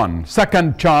 One.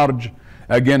 Second charge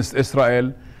against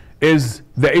Israel is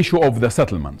the issue of the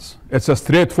settlements. It's a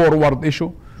straightforward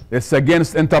issue. It's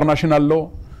against international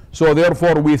law. So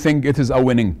therefore, we think it is a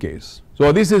winning case.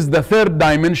 So this is the third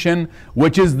dimension,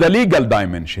 which is the legal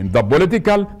dimension, the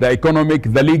political, the economic,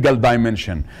 the legal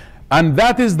dimension. And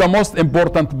that is the most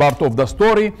important part of the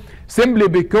story, simply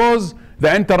because the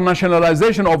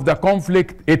internationalization of the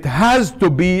conflict, it has to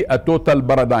be a total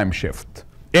paradigm shift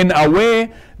in a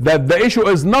way that the issue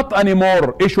is not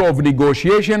anymore issue of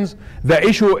negotiations. The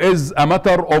issue is a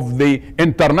matter of the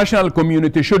international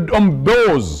community should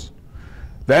impose.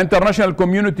 The international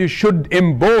community should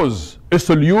impose a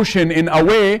solution in a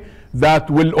way that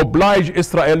will oblige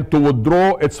Israel to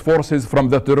withdraw its forces from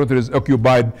the territories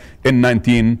occupied in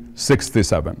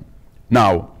 1967.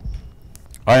 Now,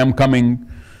 I am coming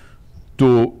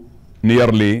to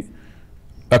nearly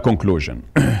a conclusion.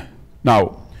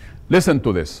 Now, listen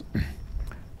to this.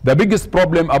 The biggest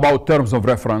problem about terms of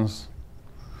reference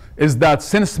is that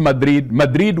since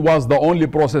Madrid was the only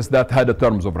process that had a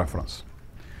terms of reference.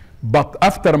 But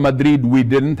after Madrid, we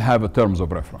didn't have a terms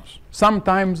of reference.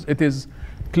 Sometimes it is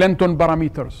Clinton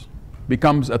parameters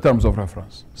becomes a terms of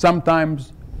reference.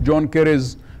 Sometimes John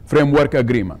Kerry's framework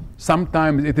agreement.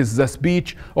 Sometimes it is the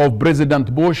speech of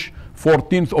President Bush,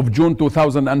 14th of June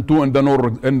 2002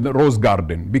 in the Rose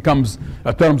Garden, becomes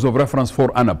a terms of reference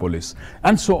for Annapolis,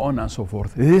 and so on and so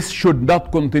forth. This should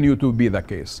not continue to be the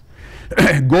case.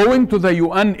 Going to the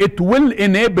UN, it will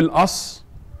enable us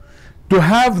to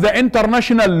have the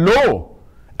international law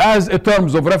as a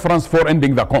terms of reference for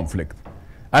ending the conflict.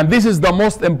 And this is the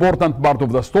most important part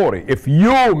of the story. If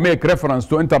you make reference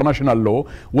to international law,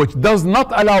 which does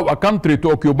not allow a country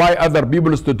to occupy other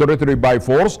people's territory by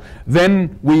force,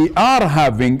 then we are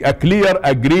having a clear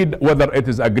agreed, whether it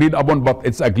is agreed upon, but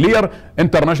it's a clear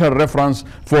international reference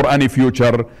for any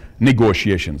future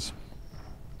negotiations.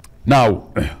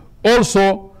 Now,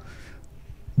 also,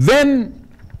 then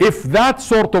if that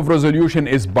sort of resolution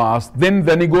is passed, then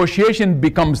the negotiation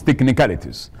becomes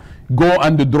technicalities. Go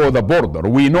and draw the border.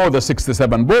 We know the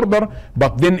 67 border,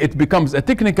 but then it becomes a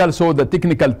technical, so the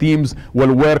technical teams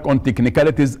will work on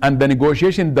technicalities and the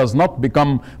negotiation does not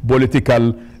become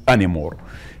political anymore.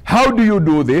 How do you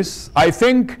do this? I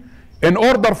think in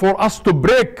order for us to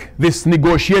break this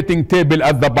negotiating table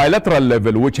at the bilateral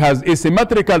level, which has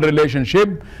asymmetrical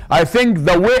relationship, I think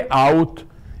the way out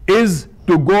is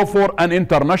to go for an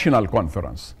international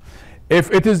conference. If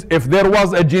there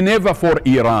was a Geneva for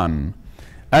Iran,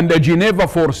 and a Geneva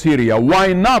for Syria,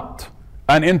 why not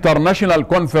an international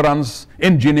conference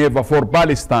in Geneva for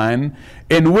Palestine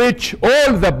in which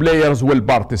all the players will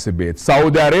participate?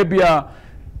 Saudi Arabia,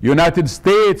 United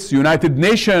States, United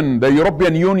Nations, the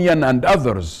European Union, and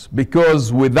others.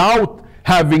 Because without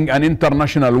having an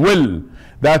international will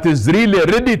that is really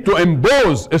ready to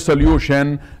impose a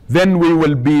solution, then we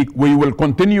will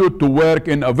continue to work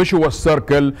in a vicious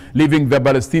circle, leaving the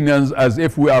Palestinians as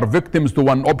if we are victims to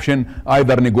one option,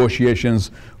 either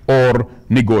negotiations or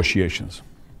negotiations.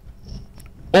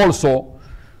 Also,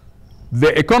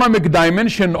 the economic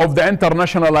dimension of the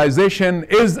internationalization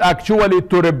is actually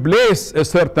to replace a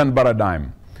certain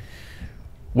paradigm.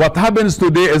 What happens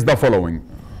today is the following.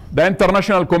 the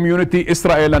international community,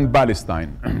 Israel and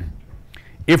Palestine.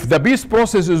 If the peace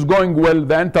process is going well,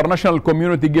 the international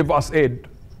community give us aid.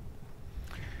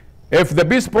 If the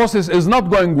peace process is not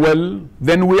going well,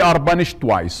 then we are punished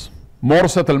twice. More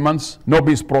settlements, no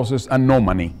peace process, and no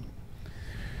money.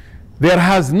 There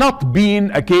has not been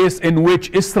a case in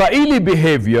which Israeli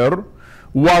behavior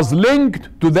was linked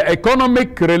to the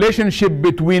economic relationship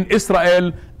between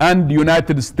Israel and the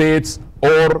United States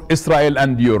or Israel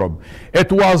and Europe.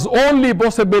 It was only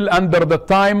possible under the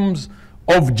times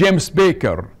of James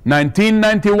Baker,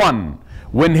 1991,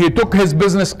 when he took his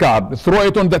business card, threw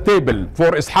it on the table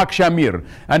for Ishaq Shamir,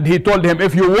 and he told him,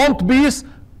 if you want peace,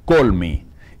 call me.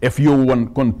 If you want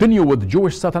to continue with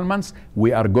Jewish settlements,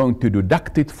 we are going to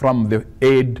deduct it from the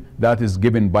aid that is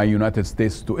given by United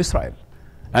States to Israel.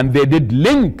 And they did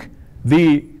link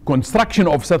the construction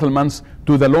of settlements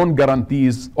to the loan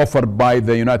guarantees offered by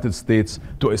the United States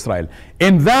to Israel.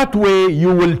 In that way,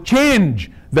 you will change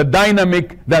the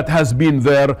dynamic that has been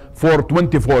there for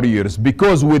 24 years.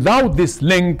 Because without this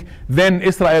link, then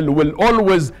Israel will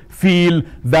always feel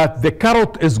that the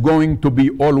carrot is going to be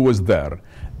always there.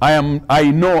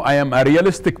 I know I am a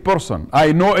realistic person.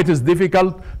 I know it is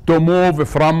difficult to move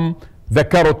from the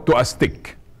carrot to a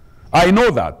stick. I know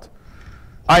that.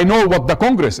 I know what the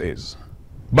Congress is.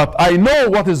 But I know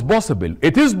what is possible.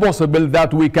 It is possible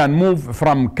that we can move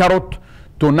from carrot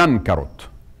to non-carrot.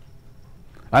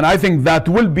 And I think that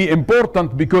will be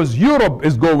important because Europe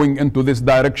is going into this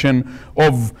direction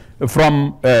of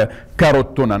from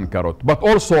carrot to non-carrot. But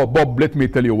also, Bob, let me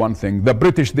tell you one thing. The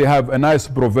British, they have a nice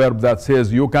proverb that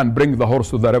says, you can bring the horse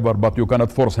to the river, but you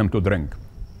cannot force him to drink.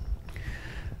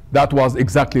 That was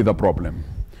exactly the problem.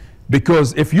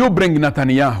 Because if you bring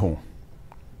Netanyahu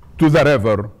to the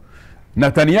river,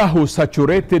 Netanyahu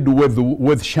saturated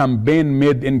with champagne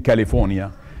made in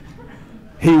California,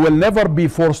 he will never be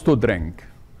forced to drink.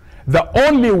 The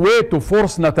only way to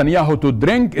force Netanyahu to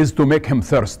drink is to make him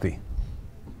thirsty.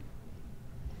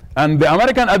 And the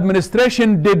American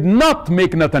administration did not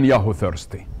make Netanyahu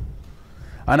thirsty.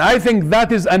 And I think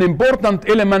that is an important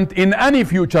element in any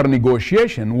future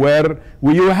negotiation where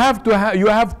you have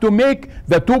to make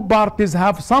the two parties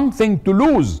have something to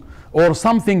lose or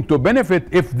something to benefit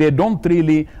if they don't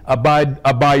really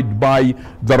abide by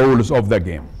the rules of the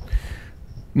game.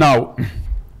 Now,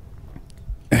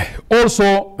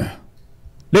 also,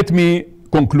 let me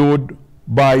conclude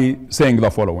by saying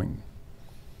the following.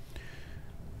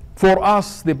 For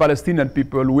us, the Palestinian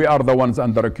people, we are the ones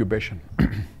under occupation.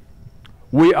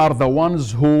 We are the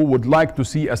ones who would like to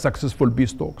see a successful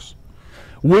peace talks.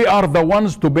 We are the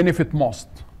ones to benefit most.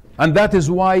 And that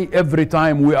is why every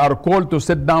time we are called to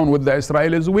sit down with the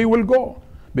Israelis, we will go.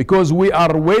 Because we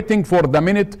are waiting for the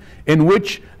minute in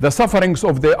which the sufferings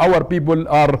of our people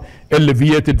are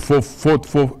alleviated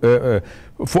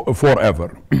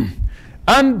forever.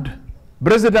 And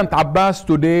President Abbas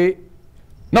today,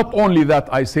 not only that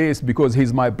I say it's because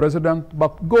he's my president,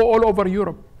 but go all over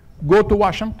Europe. Go to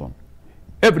Washington.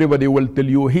 Everybody will tell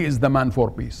you he is the man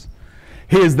for peace.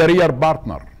 He is the real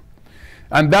partner.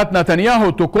 And that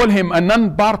Netanyahu, to call him a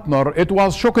non-partner, it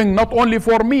was shocking not only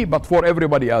for me, but for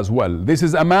everybody as well. This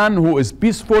is a man who is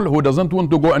peaceful, who doesn't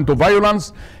want to go into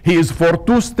violence. He is for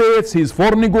two states. He is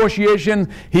for negotiation.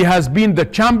 He has been the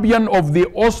champion of the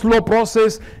Oslo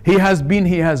process. He has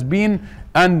been.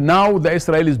 And now the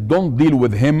Israelis don't deal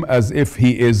with him as if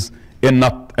he is a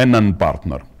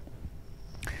non-partner.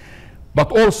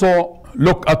 But also,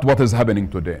 look at what is happening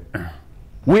today.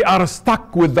 We are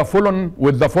stuck with the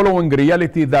following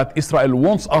reality that Israel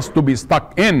wants us to be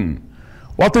stuck in.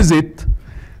 What is it?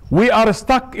 We are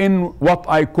stuck in what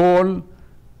I call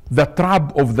the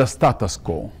trap of the status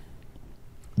quo.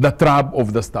 The trap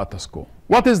of the status quo.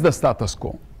 What is the status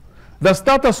quo? The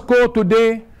status quo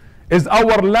today is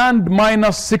our land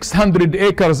minus 600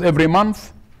 acres every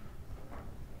month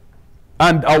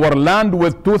and our land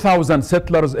with 2,000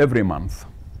 settlers every month.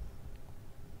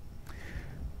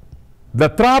 The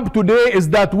trap today is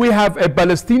that we have a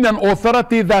Palestinian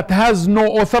Authority that has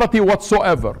no authority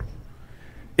whatsoever.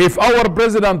 If our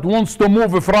president wants to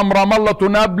move from Ramallah to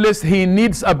Nablus, he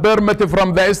needs a permit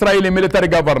from the Israeli military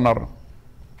governor.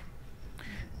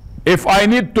 If I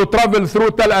need to travel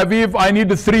through Tel Aviv, I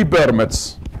need 3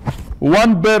 permits.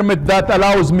 1 permit that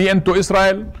allows me into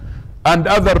Israel, and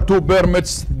other 2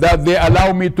 permits that they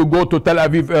allow me to go to Tel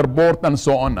Aviv airport, and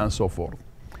so on and so forth.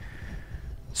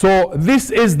 So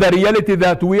this is the reality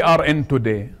that we are in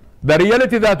today. The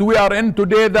reality that we are in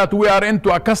today, that we are into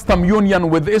a custom union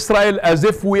with Israel as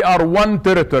if we are one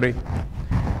territory.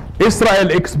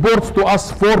 Israel exports to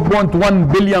us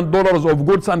 $4.1 billion of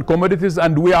goods and commodities,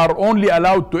 and we are only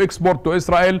allowed to export to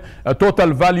Israel a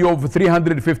total value of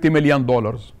 $350 million.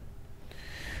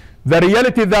 The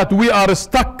reality that we are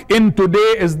stuck in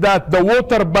today is that the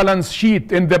water balance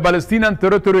sheet in the Palestinian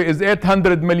territory is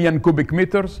 800 million cubic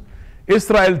meters.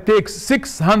 Israel takes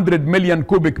 600 million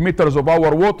cubic meters of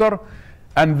our water,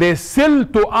 and they sell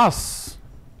to us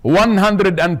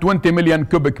 120 million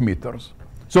cubic meters.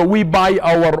 So we buy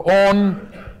our own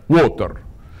water.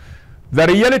 The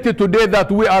reality today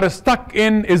that we are stuck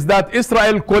in is that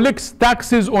Israel collects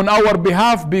taxes on our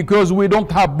behalf because we don't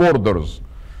have borders.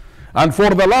 And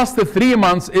for the last 3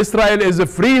 months, Israel is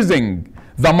freezing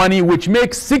the money, which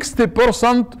makes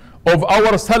 60% of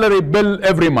our salary bill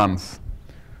every month.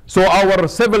 So our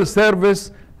civil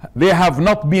service, they have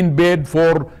not been paid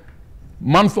for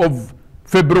month of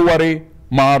February,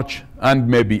 March, and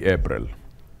maybe April.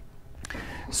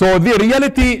 So the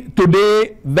reality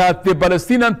today that the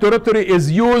Palestinian territory is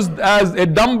used as a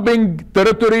dumping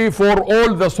territory for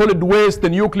all the solid waste, the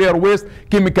nuclear waste,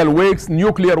 chemical waste,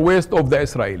 nuclear waste of the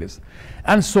Israelis,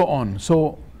 and so on.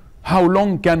 So how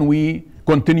long can we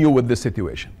continue with this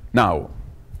situation? Now,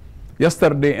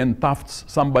 yesterday in Tufts,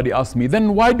 somebody asked me,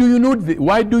 then why do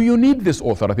you need this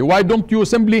authority? Why don't you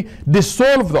simply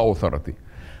dissolve the authority?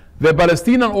 The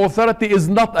Palestinian Authority is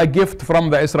not a gift from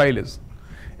the Israelis.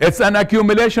 It's an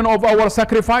accumulation of our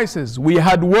sacrifices. We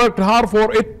had worked hard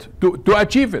for it to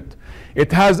achieve it.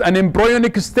 It has an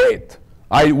embryonic state.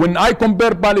 When I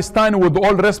compare Palestine, with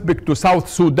all respect to South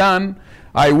Sudan,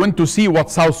 I went to see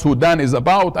what South Sudan is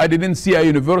about. I didn't see a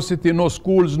university, no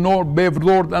schools, no paved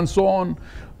road, and so on.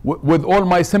 With all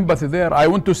my sympathy there, I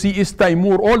went to see East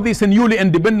Timor. All this newly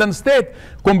independent state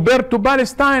compared to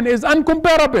Palestine is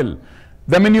uncomparable.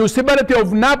 The municipality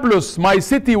of Nablus, my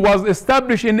city, was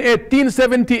established in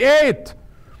 1878.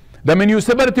 The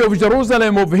municipality of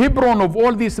Jerusalem, of Hebron, of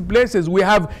all these places, we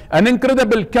have an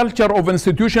incredible culture of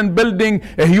institution building,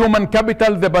 a human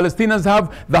capital. The Palestinians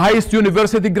have the highest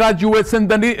university graduates in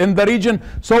the region.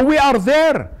 So we are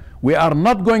there. We are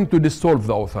not going to dissolve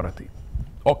the authority.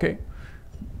 Okay?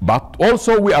 But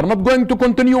also we are not going to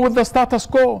continue with the status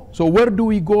quo. So where do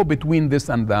we go between this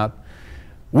and that?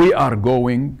 We are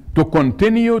going to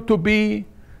continue to be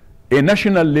a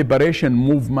national liberation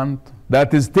movement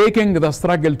that is taking the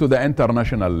struggle to the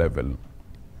international level.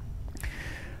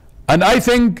 And I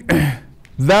think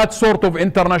that sort of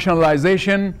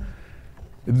internationalization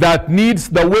that needs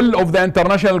the will of the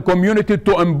international community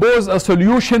to impose a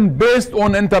solution based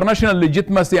on international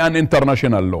legitimacy and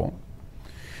international law,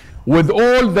 with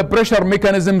all the pressure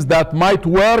mechanisms that might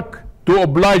work to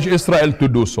oblige Israel to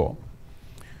do so.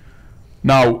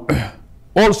 Now,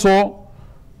 also,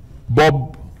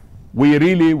 Bob, we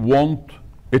really want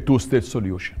a two-state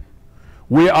solution.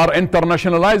 We are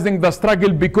internationalizing the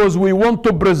struggle because we want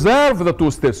to preserve the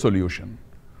two-state solution.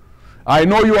 I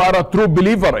know you are a true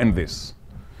believer in this.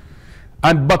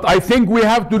 But I think we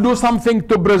have to do something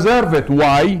to preserve it.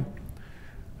 Why?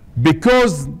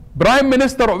 Because Prime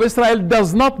Minister of Israel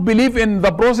does not believe in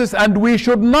the process, and we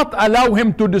should not allow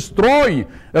him to destroy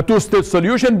the two-state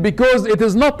solution, because it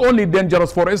is not only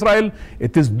dangerous for Israel,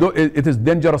 it is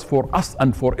dangerous for us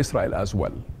and for Israel as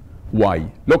well.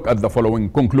 Why? Look at the following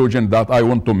conclusion that I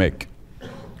want to make.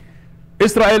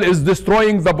 Israel is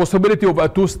destroying the possibility of a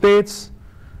two states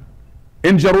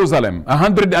in Jerusalem.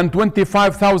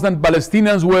 125,000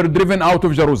 Palestinians were driven out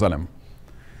of Jerusalem.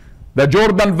 The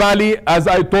Jordan Valley, as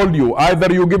I told you,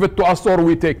 either you give it to us or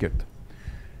we take it.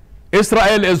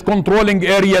 Israel is controlling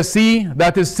Area C,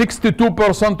 that is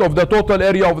 62% of the total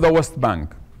area of the West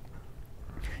Bank.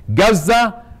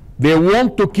 Gaza, they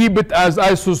want to keep it as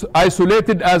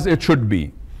isolated as it should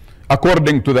be,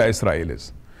 according to the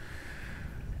Israelis.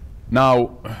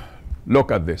 Now,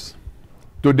 look at this.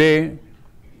 Today,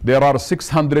 there are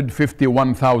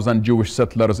 651,000 Jewish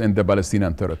settlers in the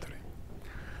Palestinian territory.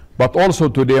 But also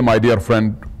today, my dear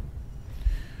friend,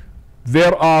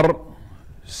 there are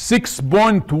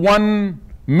 6.1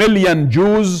 million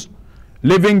Jews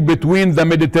living between the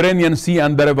Mediterranean Sea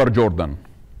and the River Jordan.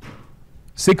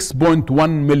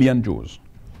 6.1 million Jews.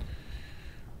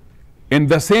 In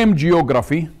the same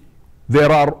geography,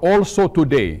 there are also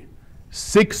today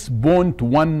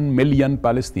 6.1 million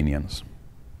Palestinians.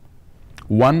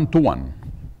 1-to-1.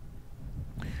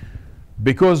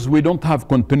 Because we don't have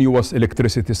continuous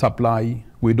electricity supply,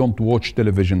 we don't watch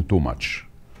television too much.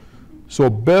 So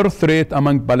birth rate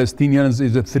among Palestinians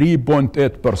is at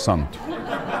 3.8%.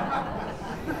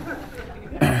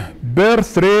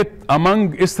 Birth rate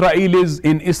among Israelis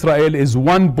in Israel is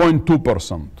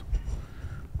 1.2%.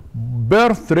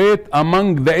 birth rate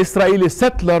among the Israeli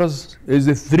settlers is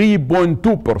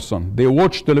 3.2%. They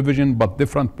watch television but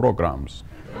different programs.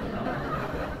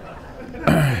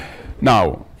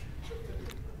 Now,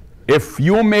 if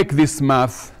you make this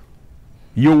math,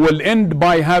 you will end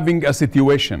by having a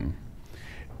situation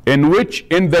in which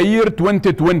in the year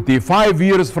 2020, 5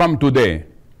 years from today,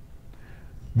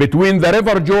 between the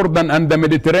River Jordan and the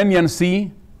Mediterranean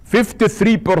Sea,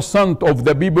 53% of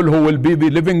the people who will be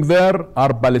living there are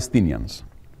Palestinians.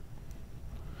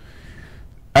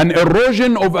 An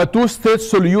erosion of a two-state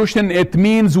solution, it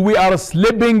means we are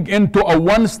slipping into a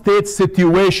one-state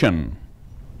situation.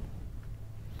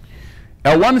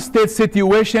 A one-state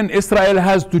situation, Israel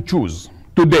has to choose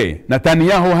today.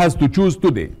 Netanyahu has to choose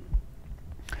today.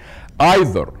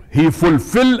 Either he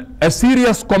fulfill a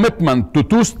serious commitment to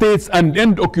two states and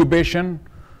end occupation,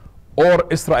 or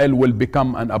Israel will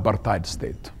become an apartheid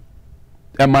state.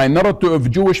 A minority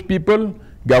of Jewish people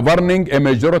governing a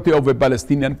majority of the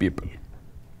Palestinian people.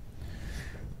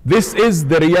 This is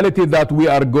the reality that we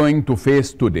are going to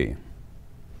face today.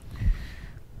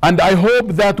 And I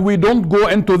hope that we don't go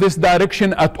into this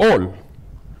direction at all,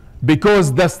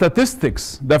 because the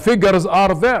statistics, the figures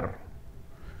are there.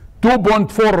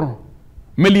 2.4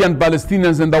 million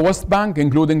Palestinians in the West Bank,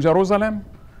 including Jerusalem.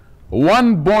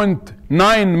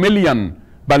 1.9 million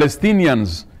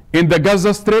Palestinians in the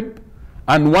Gaza Strip,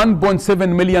 and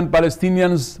 1.7 million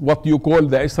Palestinians, what you call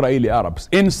the Israeli Arabs,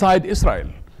 inside Israel.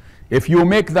 If you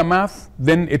make the math,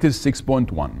 then it is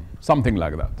 6.1, something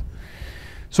like that.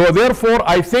 So therefore,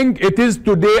 I think it is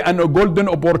today a golden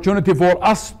opportunity for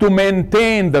us to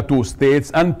maintain the two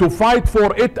states and to fight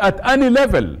for it at any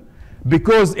level,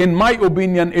 because in my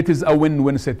opinion, it is a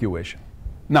win-win situation.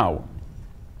 Now,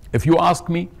 if you ask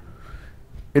me,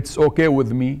 it's okay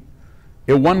with me.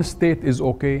 A one state is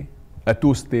okay, a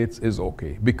two states is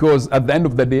okay, because at the end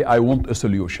of the day, I want a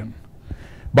solution.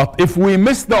 But if we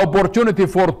miss the opportunity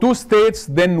for two states,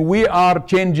 then we are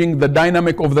changing the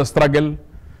dynamic of the struggle,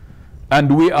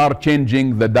 and we are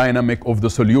changing the dynamic of the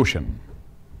solution.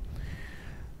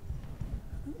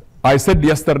 I said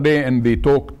yesterday in the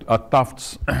talk at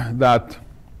Tufts that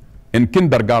in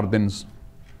kindergartens,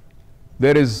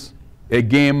 there is a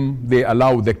game they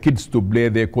allow the kids to play.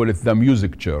 They call it the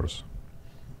music chairs.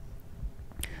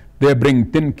 They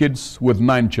bring 10 kids with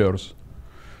 9 chairs,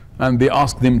 and they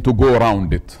ask them to go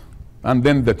around it. And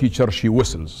then the teacher, she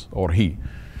whistles, or he.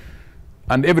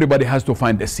 And everybody has to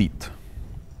find a seat.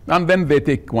 And then they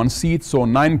take one seat, so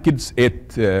 9 kids, 8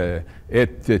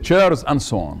 chairs, and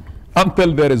so on.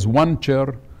 Until there is one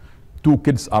chair, 2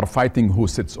 kids are fighting who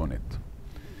sits on it.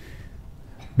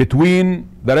 Between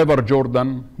the River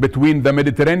Jordan, between the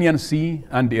Mediterranean Sea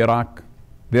and Iraq,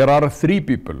 there are 3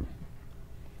 people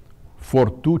for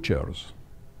 2 chairs.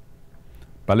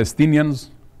 Palestinians,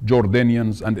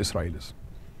 Jordanians, and Israelis.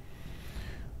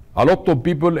 A lot of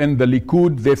people in the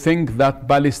Likud, they think that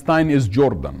Palestine is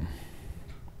Jordan.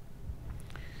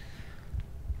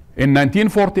 In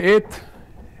 1948,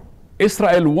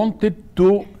 Israel wanted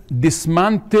to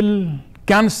dismantle,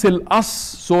 cancel us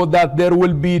so that there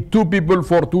will be 2 people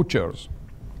for 2 chairs.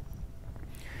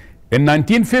 In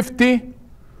 1950,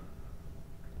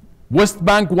 West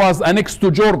Bank was annexed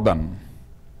to Jordan.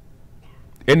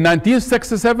 In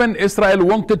 1967, Israel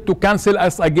wanted to cancel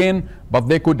us again, but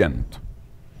they couldn't.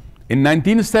 In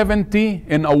 1970,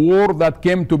 in a war that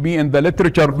came to be in the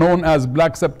literature known as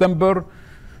Black September,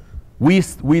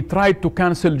 we tried to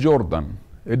cancel Jordan.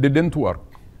 It didn't work.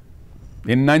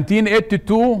 In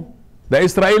 1982, the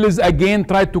Israelis again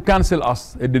tried to cancel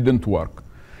us. It didn't work.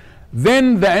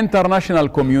 Then the international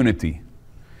community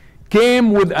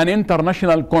came with an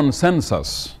international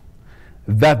consensus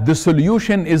that the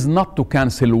solution is not to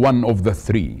cancel one of the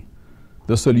 3.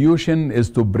 The solution is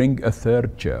to bring a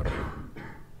 3rd chair.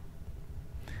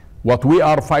 What we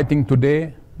are fighting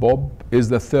today, Bob, is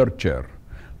the 3rd chair.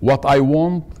 What I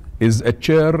want is a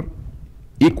chair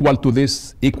equal to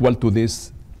this, equal to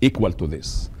this, equal to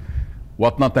this.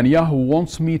 What Netanyahu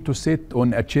wants me to sit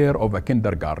on a chair of a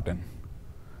kindergarten.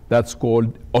 That's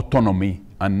called autonomy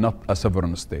and not a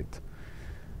sovereign state.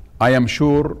 I am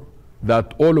sure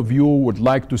that all of you would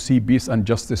like to see peace and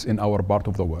justice in our part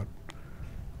of the world.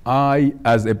 I,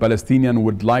 as a Palestinian,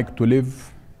 would like to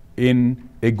live in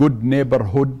a good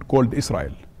neighborhood called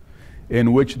Israel,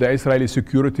 in which the Israeli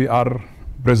security are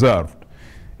preserved,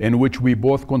 in which we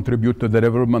both contribute to the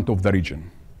development of the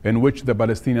region, in which the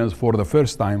Palestinians, for the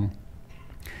first time,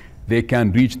 they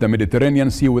can reach the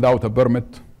Mediterranean Sea without a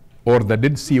permit, or the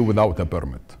Dead Sea without a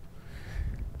permit.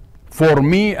 For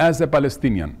me, as a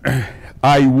Palestinian,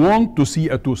 I want to see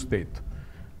a 2-state.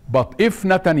 But if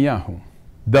Netanyahu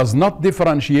does not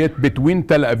differentiate between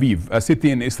Tel Aviv, a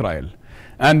city in Israel,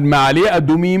 and Ma'ale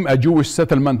Adumim, a Jewish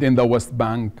settlement in the West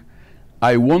Bank,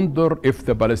 I wonder if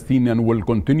the Palestinian will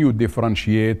continue to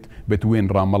differentiate between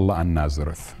Ramallah and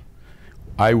Nazareth.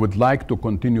 I would like to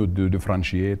continue to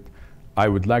differentiate. I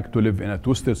would like to live in a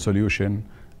two-state solution.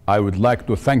 I would like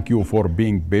to thank you for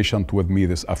being patient with me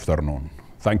this afternoon.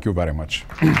 Thank you very much.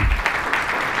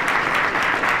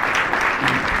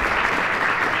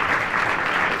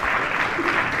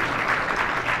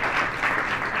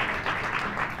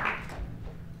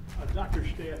 Dr.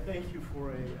 Shtayyeh, thank you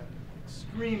for an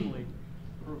extremely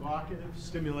provocative,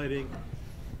 stimulating,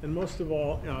 and most of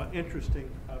all, interesting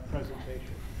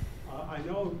presentation. I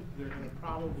know there are going to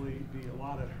probably be a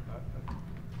lot of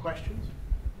questions,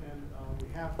 and we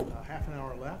have half an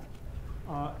hour left.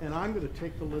 And I'm going to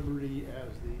take the liberty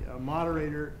as the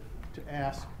moderator to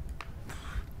ask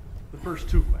the first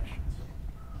two questions.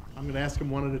 I'm going to ask them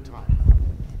one at a time.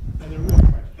 And they're real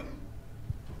questions.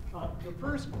 The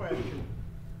first question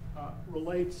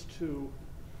relates to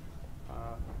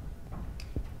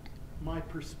my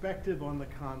perspective on the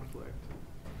conflict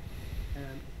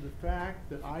and the fact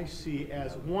that I see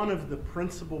as one of the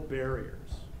principal barriers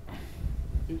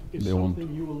is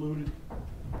something you alluded,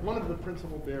 one of the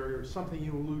principal barriers, something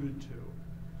you alluded to,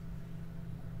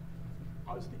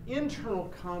 is the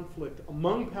internal conflict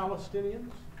among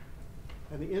Palestinians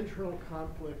and the internal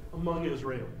conflict among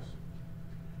Israelis.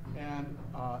 And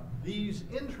these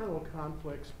internal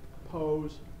conflicts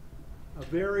pose a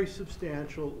very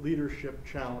substantial leadership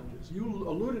challenges. You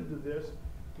alluded to this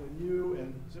when you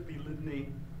and Zippy Libni,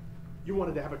 you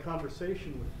wanted to have a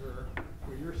conversation with her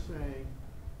where you're saying,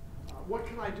 what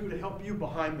can I do to help you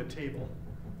behind the table?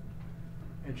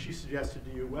 And she suggested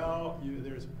to you, well,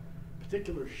 there's a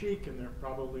particular sheikh, and there are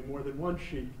probably more than one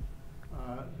sheikh.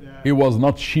 He was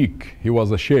not sheikh, he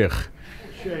was a sheikh.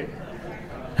 Sheikh.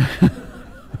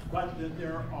 But that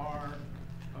there are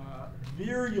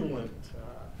virulent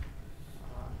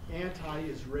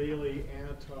anti-Israeli,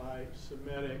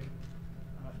 anti-Semitic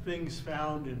things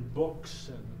found in books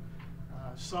and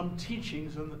some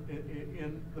teachings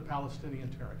in the Palestinian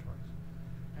territories.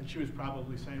 And she was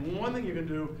probably saying, well, one thing you can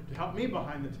do to help me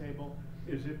behind the table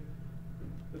is if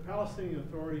the Palestinian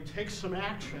Authority takes some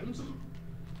actions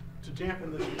to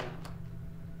dampen this down.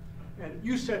 And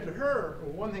you said to her,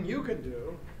 well, one thing you can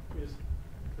do is,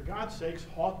 for God's sakes,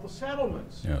 halt the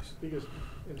settlements. Yes. Because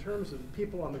in terms of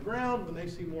people on the ground, when they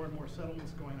see more and more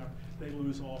settlements going up, they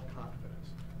lose all confidence.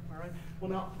 All right?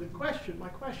 Well, now, my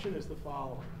question is the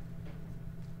following.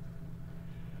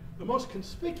 The most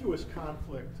conspicuous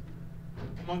conflict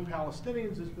among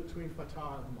Palestinians is between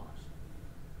Fatah and Hamas.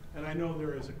 And I know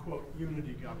there is a, quote,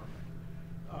 unity government.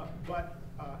 But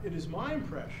it is my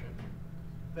impression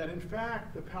that, in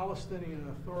fact, the Palestinian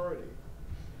Authority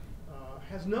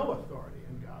has no authority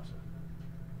in Gaza,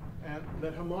 and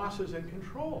that Hamas is in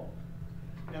control.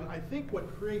 And I think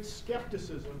what creates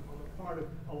skepticism on the part of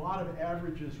a lot of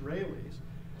average Israelis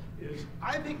is,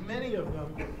 I think many of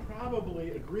them would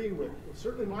probably agree with,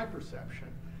 certainly my perception,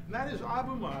 and that is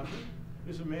Abu Mazen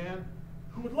is a man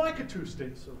who would like a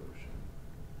two-state solution.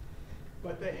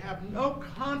 But they have no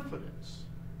confidence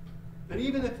that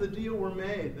even if the deal were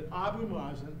made, that Abu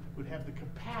Mazen would have the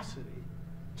capacity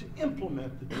to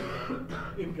implement the deal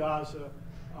in Gaza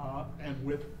and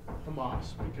with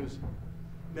Hamas, because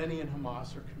many in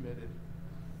Hamas are committed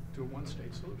to a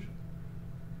one-state solution.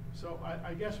 So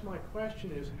I guess my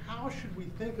question is, how should we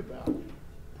think about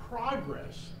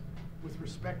progress with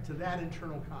respect to that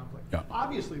internal conflict? Yeah.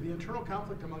 Obviously, the internal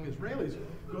conflict among Israelis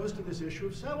goes to this issue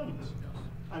of settlements.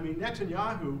 I mean,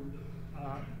 Netanyahu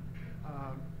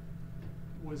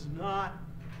was not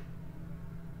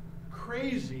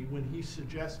crazy when he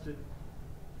suggested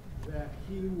that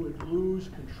he would lose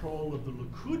control of the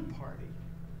Likud party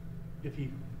if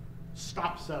he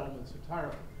stopped settlements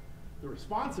entirely. The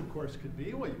response, of course, could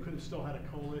be, well, you could have still had a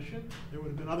coalition. There would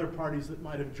have been other parties that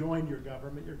might have joined your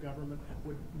government. Your government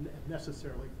would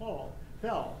necessarily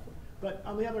fell. But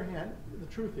on the other hand, the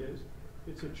truth is,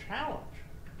 it's a challenge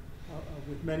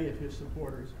with many of his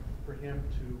supporters for him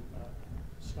to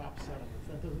stop settlements.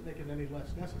 That doesn't make it any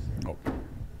less necessary. No.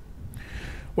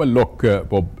 Well, look,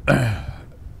 Bob,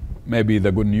 maybe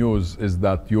the good news is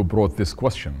that you brought this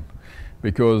question,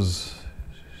 because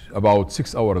about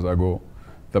 6 hours ago,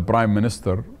 the Prime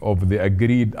Minister of the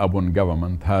agreed-upon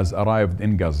government has arrived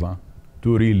in Gaza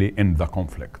to really end the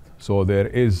conflict. So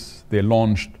they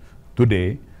launched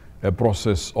today a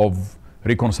process of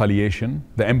reconciliation,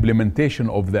 the implementation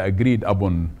of the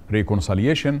agreed-upon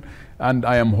reconciliation, and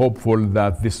I am hopeful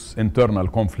that this internal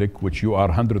conflict, which you are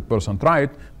 100%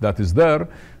 right, that is there,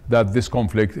 that this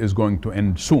conflict is going to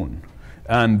end soon.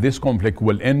 and this conflict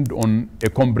will end on a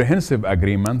comprehensive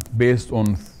agreement based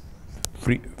on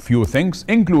few things,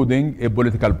 including a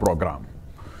political program.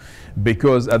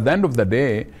 Because at the end of the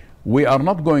day, we are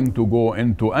not going to go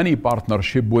into any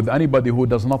partnership with anybody who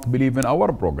does not believe in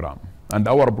our program. And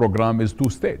our program is 2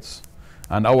 states.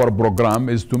 And our program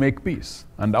is to make peace.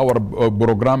 And our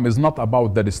program is not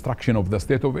about the destruction of the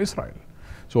state of Israel.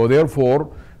 So therefore,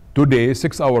 today,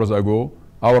 6 hours ago,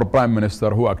 our prime minister,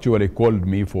 who actually called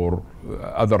me for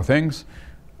other things,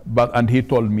 and he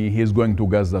told me he's going to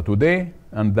Gaza today,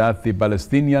 and that the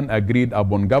Palestinian agreed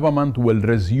upon government will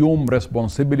resume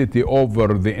responsibility over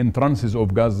the entrances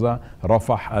of Gaza,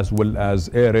 Rafah, as well as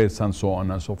Erez, and so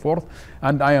on and so forth.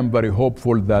 And I am very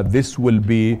hopeful that this will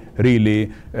be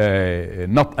really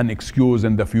not an excuse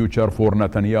in the future for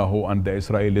Netanyahu and the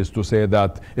Israelis to say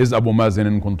that is Abu Mazen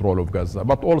in control of Gaza.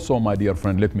 But also, my dear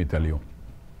friend, let me tell you,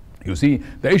 you see,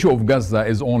 the issue of Gaza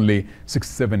is only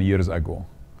 6-7 years ago.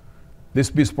 This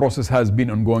peace process has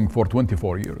been ongoing for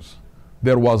 24 years.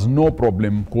 There was no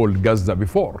problem called Gaza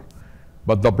before,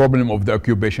 but the problem of the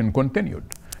occupation continued.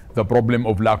 The problem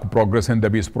of lack of progress in the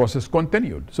peace process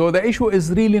continued. So the issue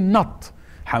is really not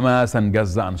Hamas and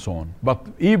Gaza and so on. But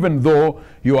even though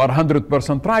you are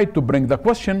 100% right to bring the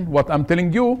question, what I'm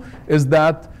telling you is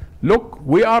that, look,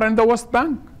 we are in the West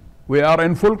Bank. We are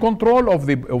in full control of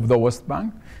the West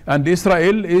Bank. And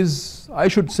Israel is, I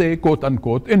should say, quote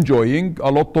unquote, enjoying a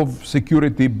lot of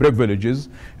security privileges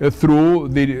through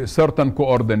the certain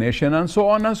coordination and so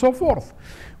on and so forth.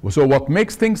 So what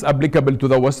makes things applicable to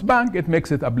the West Bank, it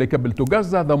makes it applicable to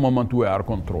Gaza the moment we are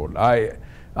controlled.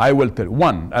 I will tell you.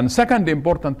 One. And second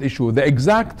important issue, the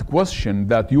exact question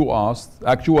that you asked,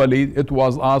 actually it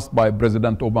was asked by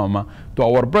President Obama to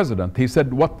our president. He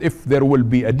said, what if there will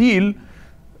be a deal?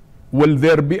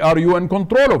 Are you in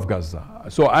control of Gaza?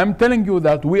 So I'm telling you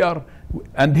that we are,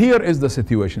 and here is the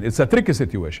situation. It's a tricky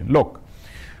situation. Look,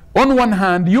 on one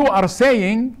hand, you are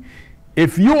saying,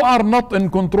 if you are not in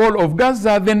control of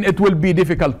Gaza, then it will be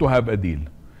difficult to have a deal.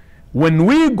 When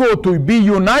we go to be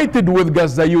united with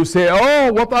Gaza, you say,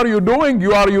 oh, what are you doing?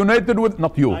 You are united with,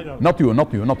 not you, not you.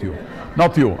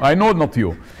 I know not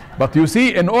you. But you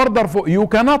see, in order for, you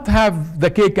cannot have the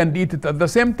cake and eat it at the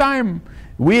same time.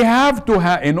 We have to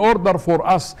have, in order for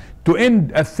us to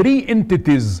end a 3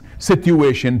 entities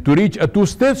situation, to reach a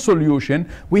 2-state solution,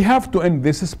 we have to end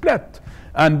this split.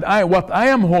 And what I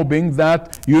am hoping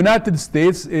that United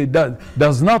States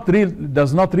does not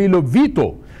really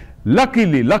veto.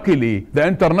 Luckily, the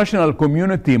international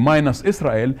community minus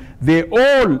Israel, they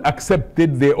all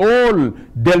accepted, they all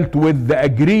dealt with the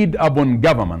agreed upon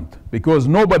government, because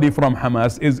nobody from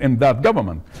Hamas is in that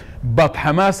government. But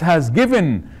Hamas has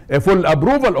given a full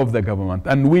approval of the government.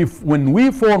 And when we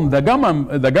formed the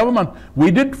government, we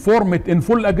did form it in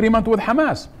full agreement with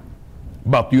Hamas.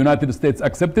 But the United States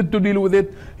accepted to deal with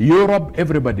it. Europe,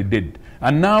 everybody did.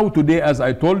 And now today, as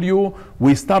I told you,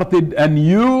 we started a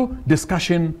new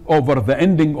discussion over the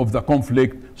ending of the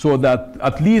conflict, so that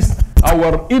at least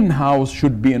our in-house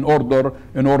should be in order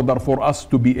for us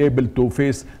to be able to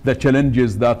face the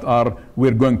challenges that we're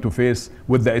going to face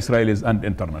with the Israelis and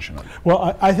international.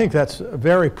 Well, I think that's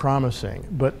very promising.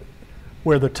 But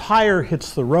where the tire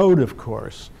hits the road, of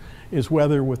course, is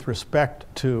whether, with respect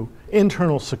to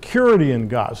internal security in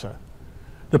Gaza,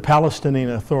 the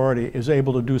Palestinian Authority is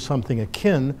able to do something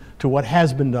akin to what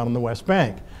has been done on the West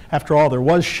Bank. After all, there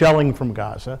was shelling from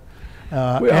Gaza.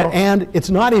 And it's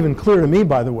not even clear to me,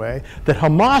 by the way, that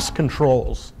Hamas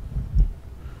controls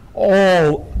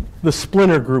all the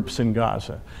splinter groups in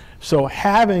Gaza. So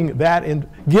having that,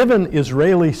 given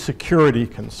Israeli security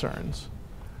concerns,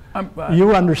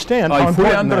 you understand how important that is. I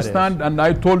fully understand, and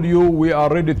I told you we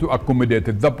are ready to accommodate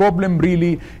it. The problem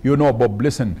really, you know, Bob,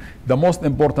 listen, the most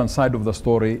important side of the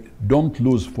story, don't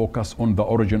lose focus on the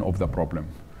origin of the problem.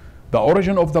 The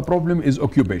origin of the problem is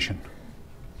occupation.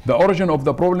 The origin of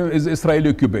the problem is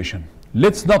Israeli occupation.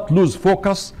 Let's not lose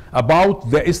focus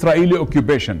about the Israeli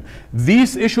occupation.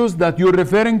 These issues that you're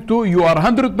referring to, you are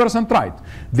 100% right.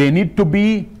 They need to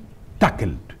be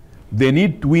tackled.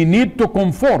 We need to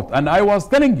comfort, and I was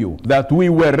telling you that we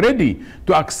were ready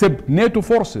to accept NATO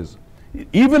forces.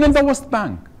 Even in the West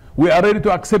Bank, we are ready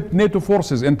to accept NATO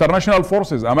forces, international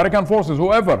forces, American forces,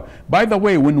 whoever. By the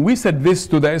way, when we said this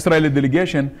to the Israeli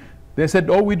delegation, they said,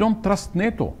 oh, we don't trust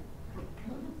NATO.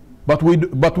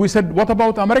 But we said, what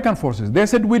about American forces? They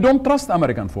said, we don't trust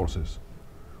American forces.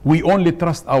 We only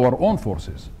trust our own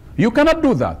forces. You cannot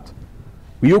do that.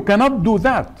 You cannot do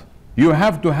that. You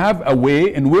have to have a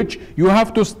way in which you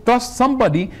have to trust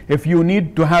somebody if you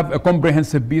need to have a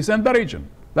comprehensive peace in the region.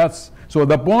 So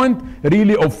the point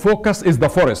really of focus is the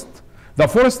forest. The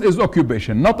forest is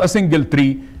occupation, not a single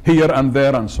tree here and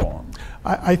there and so on.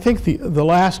 I think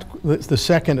the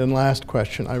second and last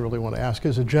question I really want to ask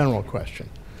is a general question.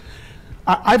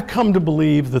 I've come to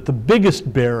believe that the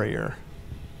biggest barrier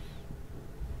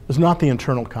is not the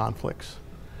internal conflicts,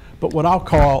 but what I'll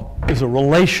call is a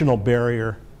relational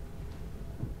barrier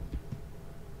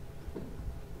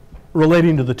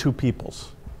relating to the two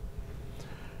peoples.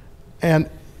 And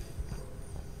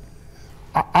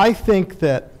I think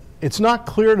that it's not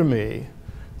clear to me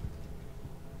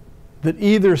that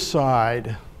either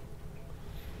side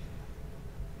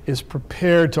is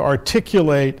prepared to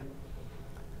articulate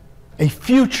a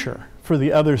future for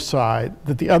the other side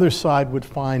that the other side would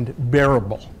find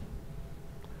bearable.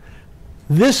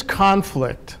 This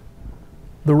conflict,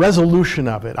 the resolution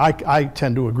of it, I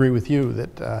tend to agree with you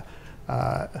that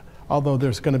although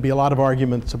there's going to be a lot of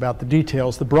arguments about the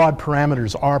details, the broad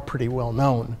parameters are pretty well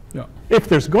known. Yeah. If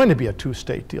there's going to be a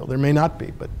two-state deal, there may not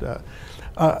be, but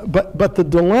the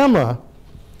dilemma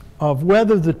of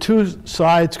whether the two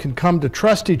sides can come to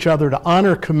trust each other, to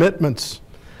honor commitments,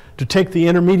 to take the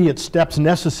intermediate steps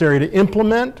necessary to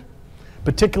implement,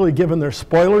 particularly given their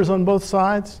spoilers on both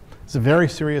sides, is a very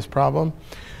serious problem.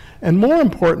 And more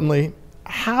importantly,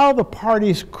 how the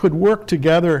parties could work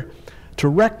together to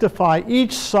rectify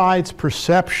each side's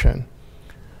perception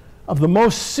of the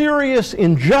most serious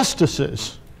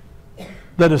injustices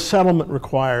that a settlement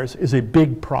requires is a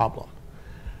big problem.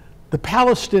 The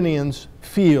Palestinians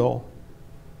feel,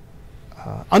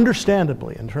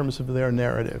 understandably in terms of their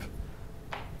narrative,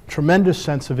 tremendous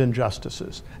sense of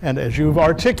injustices. And as you've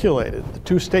articulated, the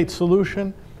two-state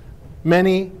solution,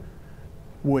 many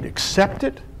would accept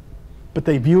it, but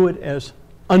they view it as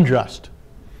unjust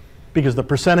because the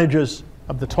percentages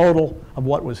of the total of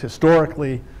what was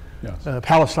historically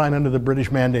Palestine under the British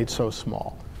mandate so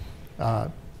small.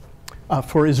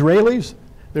 For Israelis,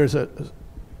 there's a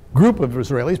group of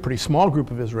Israelis, pretty small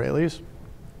group of Israelis,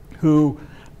 who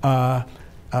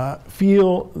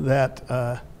feel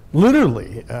that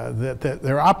literally that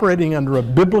they're operating under a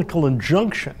biblical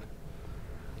injunction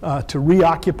to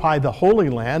reoccupy the Holy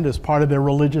Land as part of their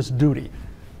religious duty.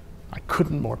 I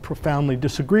couldn't more profoundly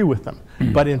disagree with them.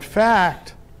 But in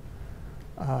fact,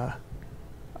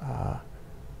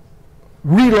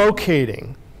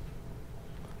 relocating,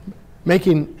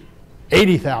 making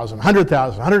 80,000,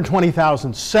 100,000,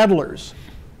 120,000 settlers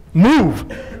move,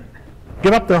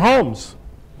 give up their homes,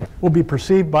 will be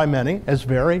perceived by many as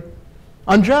very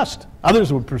unjust.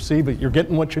 Others would perceive that you're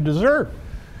getting what you deserve.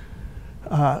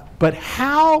 But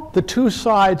how the two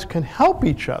sides can help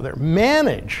each other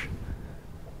manage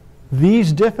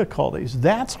these difficulties,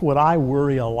 that's what I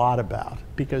worry a lot about,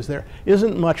 because there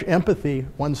isn't much empathy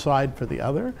one side for the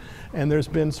other, and there's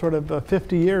been sort of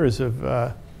 50 years of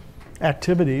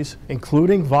activities,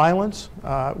 including violence,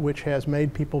 which has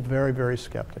made people very, very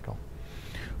skeptical.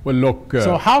 Well, look.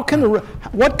 So how can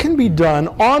what can be done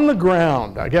on the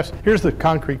ground? I guess here's the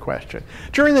concrete question.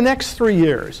 During the next 3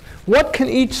 years, what can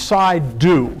each side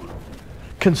do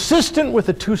consistent with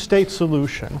a two-state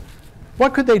solution?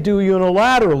 What could they do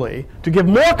unilaterally to give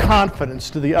more confidence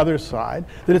to the other side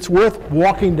that it's worth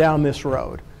walking down this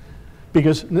road?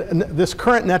 Because this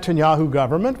current Netanyahu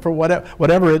government, for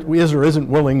whatever it is or isn't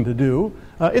willing to do,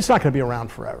 it's not going to be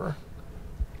around forever.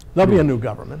 There'll be a new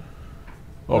government.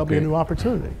 There'll be a new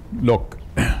opportunity. Look,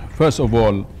 first of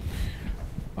all,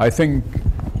 I think,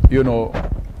 you know,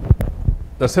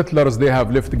 the settlers, they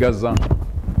have left Gaza,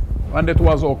 and it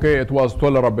was okay, it was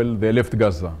tolerable, they left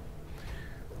Gaza.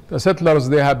 The settlers,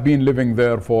 they have been living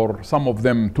there for, some of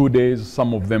them 2 days,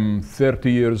 some of them 30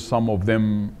 years, some of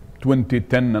them 20,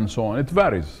 10, and so on. It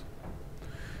varies.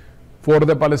 For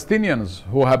the Palestinians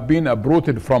who have been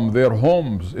uprooted from their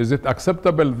homes, is it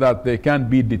acceptable that they can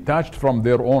be detached from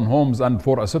their own homes, and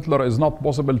for a settler it's not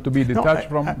possible to be detached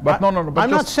from?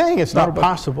 I'm not saying it's not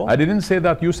possible. I didn't say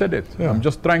that, you said it. Yeah. I'm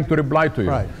just trying to reply to you.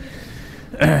 Right.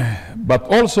 But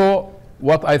also,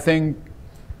 what I think,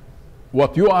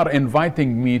 what you are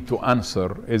inviting me to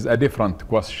answer is a different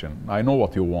question. I know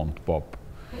what you want, Bob.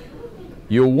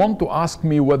 You want to ask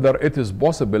me whether it is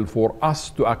possible for us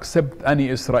to accept any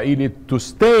Israeli to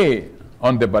stay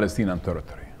on the Palestinian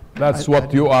territory. That's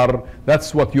what you are,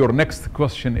 that's what your next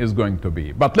question is going to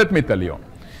be. But let me tell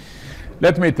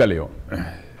you,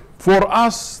 for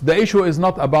us, the issue is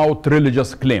not about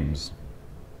religious claims.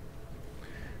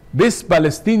 This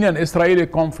Palestinian-Israeli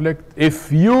conflict,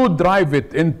 if you drive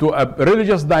it into a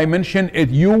religious dimension,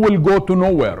 you will go to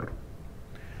nowhere.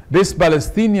 This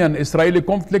Palestinian-Israeli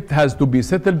conflict has to be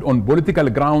settled on political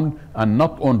ground and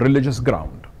not on religious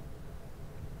ground.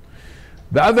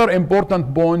 The other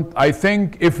important point, I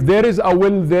think, if there is a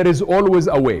will, there is always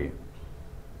a way.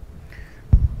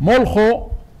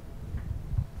 Molcho,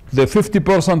 the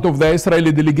 50% of the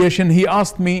Israeli delegation, he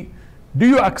asked me, do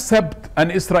you accept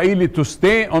an Israeli to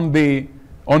stay on the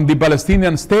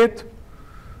Palestinian state?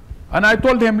 And I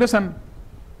told him, listen,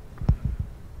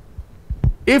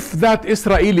 if that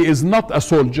Israeli is not a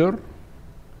soldier,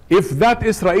 if that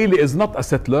Israeli is not a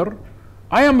settler,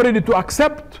 I am ready to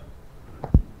accept.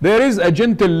 There is a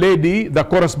gentle lady, the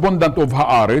correspondent of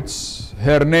Haaretz.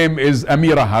 Her name is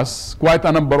Amira Hass. Quite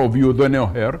a number of you don't know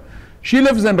her. She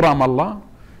lives in Ramallah.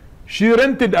 She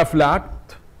rented a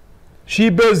flat. She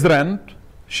pays rent.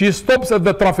 She stops at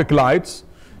the traffic lights.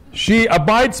 She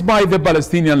abides by the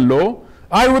Palestinian law.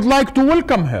 I would like to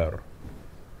welcome her.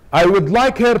 I would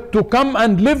like her to come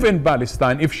and live in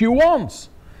Palestine if she wants.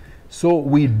 So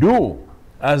we do,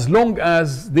 as long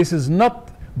as this is not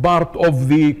part of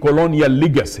the colonial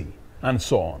legacy and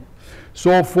so on.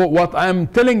 So for what I'm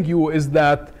telling you is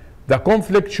that the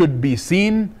conflict should be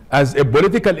seen as a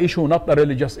political issue, not a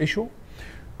religious issue.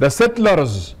 The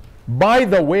settlers, by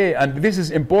the way, and this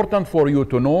is important for you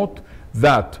to note,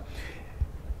 that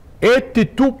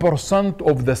 82%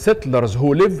 of the settlers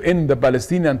who live in the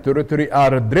Palestinian territory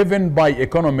are driven by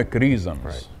economic reasons.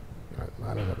 Right.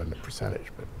 I don't have a percentage,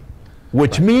 but...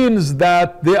 Which means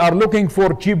that they are looking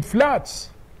for cheap flats,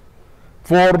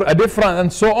 for a different,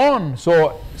 and so on.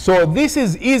 So this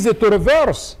is easy to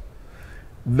reverse.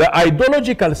 The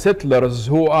ideological settlers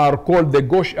who are called the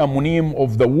Gosh Amunim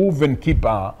of the woven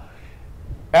kippah,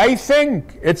 I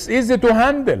think it's easy to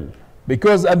handle.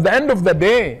 Because at the end of the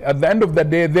day,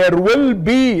 there will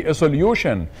be a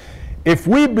solution. If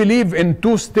we believe in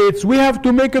two states, we have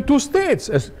to make it two states.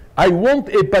 I want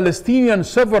a Palestinian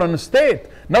sovereign state,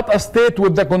 not a state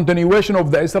with the continuation of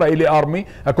the Israeli army,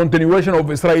 a continuation of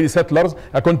Israeli settlers,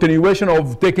 a continuation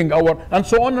of taking our, and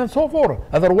so on and so forth.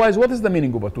 Otherwise, what is the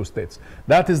meaning of a two states?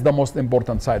 That is the most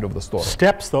important side of the story.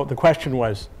 Steps, though, the question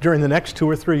was, during the next 2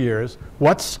 or 3 years,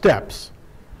 what steps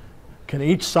can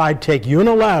each side take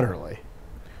unilaterally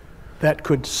that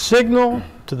could signal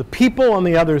to the people on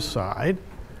the other side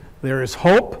there is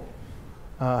hope?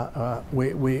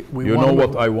 You know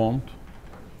what I want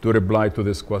to reply to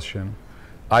this question?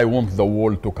 I want the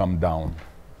wall to come down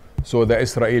so the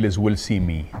Israelis will see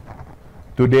me.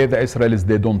 Today the Israelis,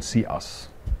 they don't see us.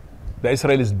 The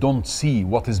Israelis don't see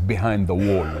what is behind the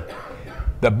wall.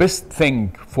 The best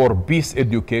thing for peace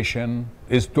education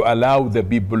is to allow the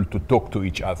people to talk to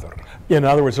each other. In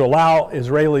other words, allow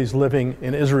Israelis living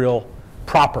in Israel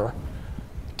proper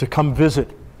to come visit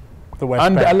the West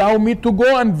and Bank. Allow me to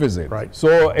go and visit. Right.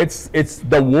 So it's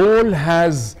the wall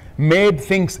has made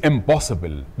things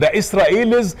impossible. The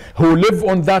Israelis who live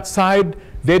on that side,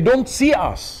 they don't see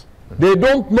us. They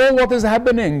don't know what is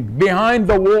happening behind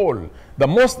the wall. The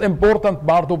most important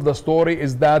part of the story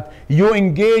is that you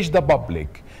engage the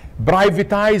public,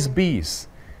 privatize peace,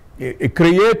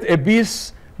 create a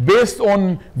peace based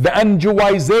on the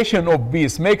unjewization of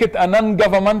peace, make it a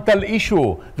non-governmental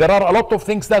issue. There are a lot of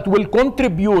things that will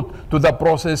contribute to the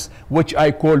process, which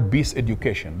I call peace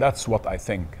education. That's what I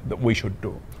think that we should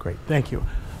do. Great, thank you.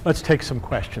 Let's take some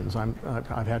questions.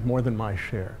 I've had more than my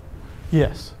share.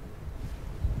 Yes.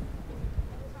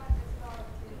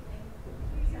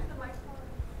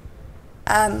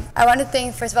 I want to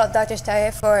thank, first of all, Dr.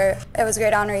 Shtayyeh for, it was a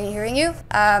great honor hearing you.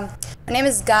 My name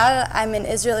is Gal. I'm an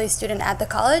Israeli student at the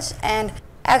college, and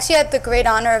I actually had the great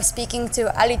honor of speaking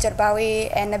to Ali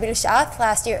Jarbawi and Nabil Shaath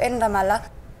last year in Ramallah.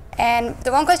 And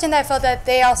the one question that I felt that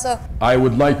they also... I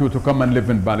would like you to come and live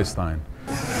in Palestine.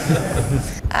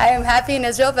 I am happy in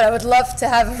Israel, but I would love to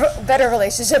have a better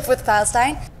relationship with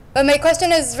Palestine. But my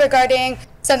question is regarding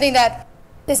something that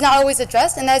is not always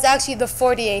addressed, and that is actually the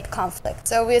 48 conflict.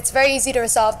 So it's very easy to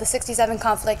resolve the 67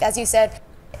 conflict. As you said,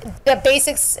 the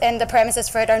basics and the premises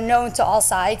for it are known to all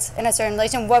sides in a certain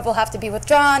relation, what will have to be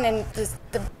withdrawn and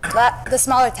the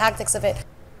smaller tactics of it.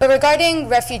 But regarding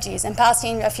refugees and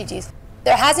Palestinian refugees,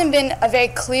 there hasn't been a very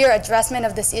clear addressment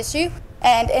of this issue,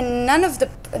 and in none of the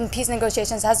peace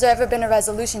negotiations has there ever been a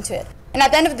resolution to it. And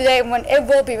at the end of the day, when it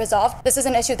will be resolved, this is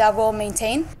an issue that will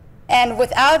maintain. And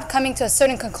without coming to a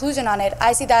certain conclusion on it,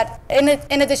 I see that,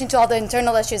 in addition to all the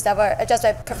internal issues that were addressed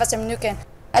by Professor Mnookin,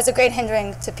 as a great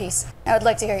hindering to peace. I would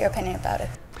like to hear your opinion about it.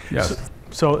 Yes.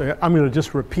 So I'm going to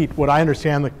just repeat what I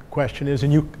understand the question is,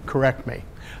 and you correct me.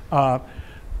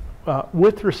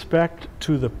 With respect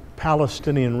to the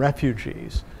Palestinian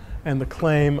refugees and the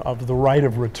claim of the right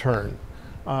of return,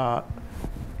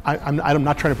 I'm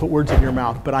not trying to put words in your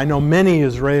mouth, but I know many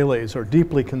Israelis are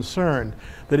deeply concerned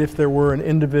that if there were an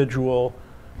individual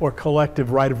or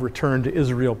collective right of return to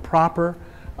Israel proper,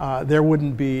 there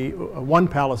wouldn't be one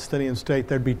Palestinian state,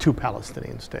 there'd be two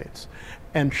Palestinian states.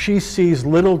 And she sees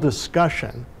little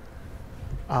discussion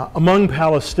among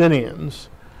Palestinians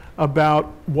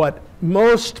about what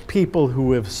most people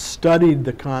who have studied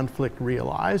the conflict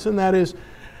realize, and that is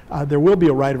there will be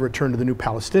a right of return to the new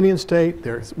Palestinian state,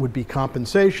 there would be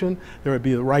compensation, there would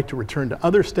be the right to return to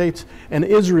other states, and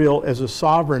Israel as a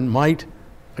sovereign might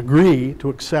agree to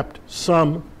accept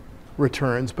some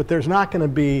returns, but there's not going to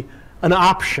be an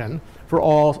option for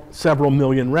all several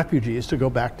million refugees to go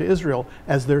back to Israel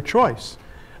as their choice.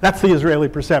 That's the Israeli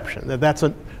perception.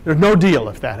 There's no deal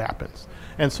if that happens.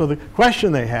 And so the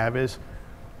question they have is,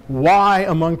 why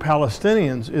among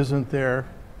Palestinians isn't there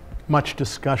much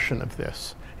discussion of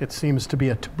this? It seems to be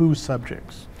a taboo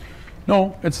subject.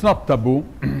 No, it's not taboo,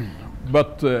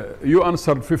 but you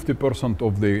answered 50%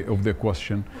 of the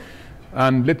question.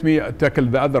 And let me tackle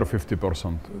the other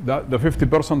 50%. The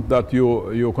 50% that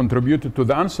you contributed to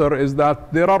the answer is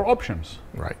that there are options.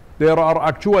 Right. There are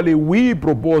actually, we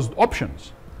proposed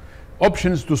options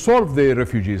to solve the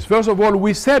refugees. First of all,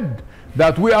 we said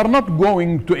that we are not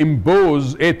going to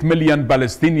impose 8 million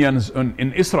Palestinians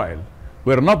in Israel.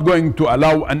 We're not going to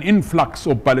allow an influx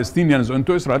of Palestinians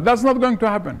into Israel. That's not going to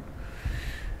happen.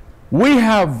 We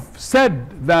have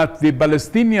said that the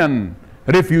Palestinian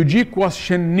refugee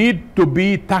question need to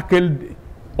be tackled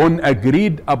on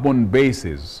agreed upon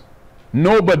basis.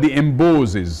 Nobody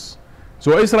imposes.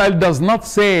 So Israel does not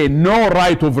say no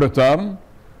right of return,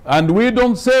 and we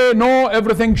don't say no,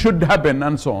 everything should happen,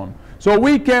 and so on. So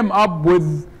we came up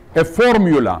with a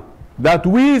formula that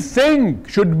we think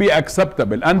should be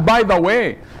acceptable. And by the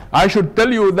way, I should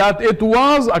tell you that it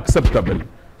was acceptable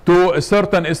to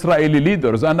certain Israeli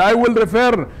leaders, and I will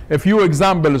refer a few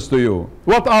examples to you.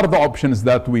 What are the options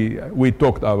that we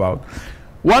talked about?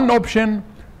 One option,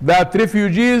 that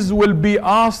refugees will be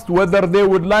asked whether they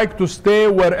would like to stay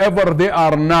wherever they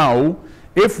are now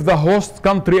if the host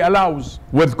country allows,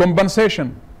 with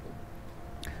compensation.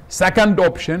 Second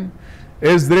option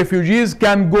is the refugees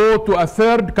can go to a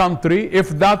third country if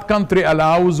that country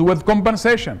allows, with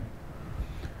compensation.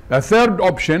 A third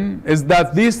option is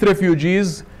that these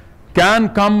refugees can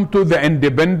come to the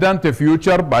independent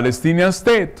future Palestinian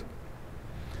state.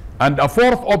 And a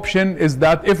fourth option is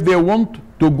that if they want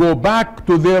to go back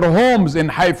to their homes in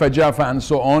Haifa, Jaffa, and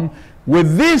so on,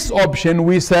 with this option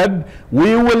we said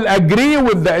we will agree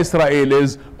with the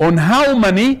Israelis on how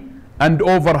many and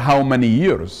over how many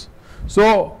years.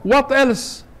 So what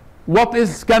else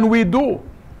can we do?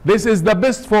 This is the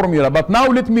best formula. But now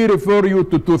let me refer you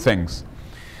to two things.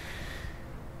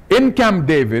 In Camp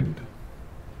David,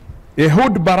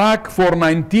 Ehud Barak for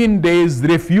 19 days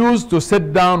refused to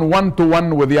sit down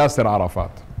one-to-one with Yasser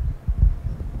Arafat.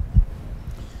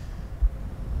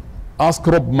 Ask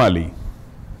Rob Malley.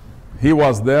 He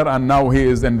was there, and now he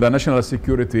is in the National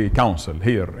Security Council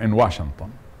here in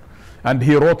Washington. And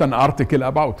he wrote an article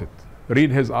about it.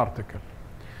 Read his article.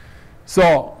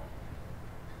 So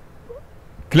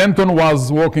Clinton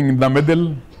was walking in the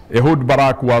middle, Ehud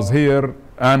Barak was here,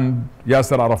 and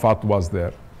Yasser Arafat was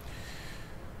there.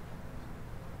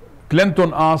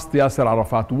 Clinton asked Yasser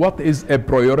Arafat, what is a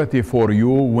priority for you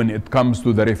when it comes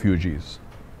to the refugees?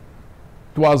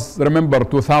 It was, remember,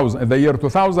 the year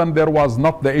 2000, there was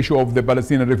not the issue of the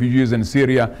Palestinian refugees in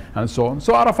Syria and so on.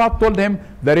 So Arafat told him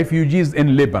the refugees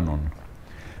in Lebanon.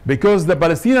 Because the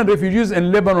Palestinian refugees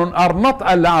in Lebanon are not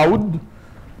allowed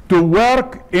to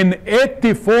work in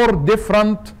 84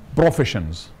 different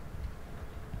professions.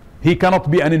 He cannot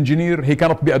be an engineer, he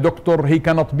cannot be a doctor,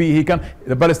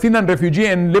 the Palestinian refugee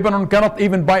in Lebanon cannot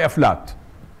even buy a flat.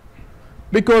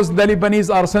 Because the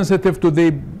Lebanese are sensitive to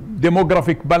the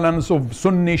demographic balance of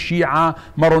Sunni, Shia,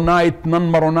 Maronite,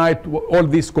 non-Maronite, all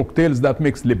these cocktails that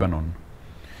makes Lebanon.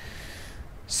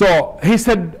 So he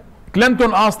said,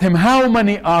 Clinton asked him, how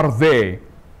many are they?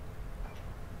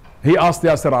 He asked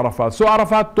Yasser Arafat. So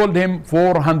Arafat told him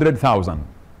 400,000.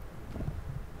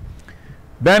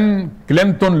 Then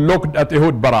Clinton looked at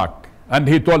Ehud Barak and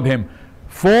he told him,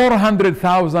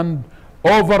 400,000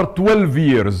 over 12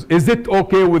 years, is it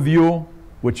okay with you?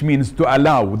 Which means to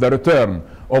allow the return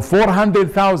of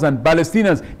 400,000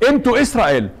 Palestinians into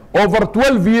Israel over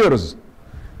 12 years.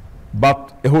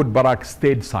 But Ehud Barak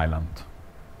stayed silent.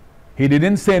 He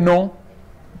didn't say no,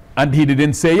 and he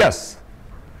didn't say yes.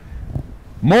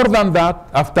 More than that,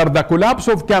 after the collapse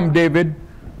of Camp David,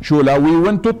 Shula, we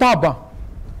went to Taba.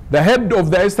 The head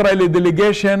of the Israeli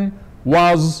delegation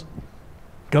was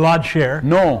Gilad Shaer.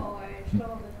 No,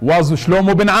 was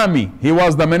Shlomo Ben Ami. He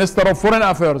was the Minister of Foreign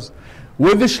Affairs.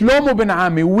 With Shlomo Ben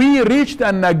Ami, we reached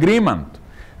an agreement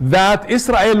that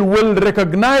Israel will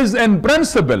recognize in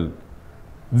principle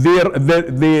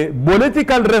the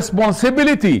political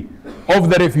responsibility of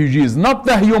the refugees, not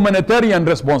the humanitarian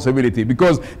responsibility.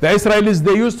 Because the Israelis,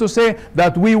 they used to say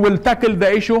that we will tackle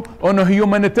the issue on a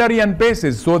humanitarian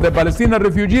basis. So the Palestinian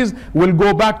refugees will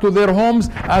go back to their homes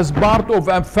as part of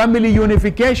a family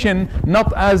unification,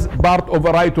 not as part of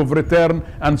a right of return,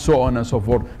 and so on and so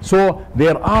forth. So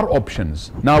there are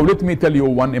options. Now let me tell you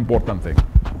one important thing.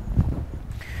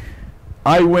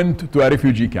 I went to a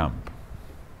refugee camp.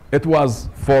 It was,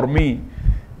 for me,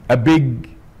 a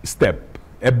big step,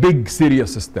 a big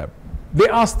serious step. They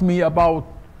asked me about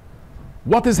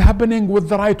what is happening with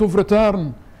the right of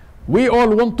return. We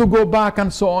all want to go back,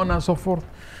 and so on and so forth.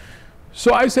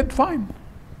 So I said, fine.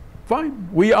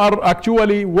 We are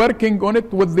actually working on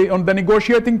it on the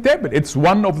negotiating table. It's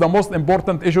one of the most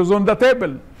important issues on the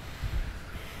table.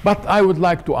 But I would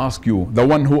like to ask you, the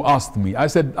one who asked me, I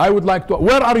said, I would like to,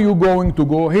 where are you going to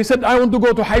go? He said, I want to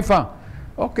go to Haifa.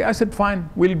 Okay, I said, fine,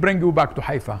 we'll bring you back to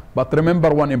Haifa. But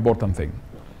remember one important thing.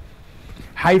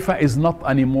 Haifa is not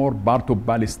anymore part of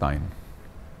Palestine.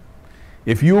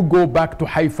 If you go back to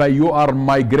Haifa, you are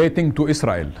migrating to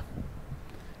Israel.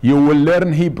 You will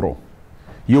learn Hebrew.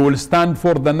 You will stand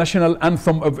for the national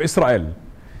anthem of Israel.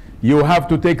 You have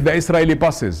to take the Israeli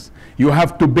buses. You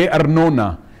have to pay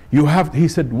Arnona. He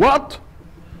said, what?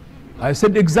 I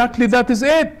said, exactly, that is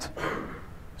it.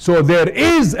 So there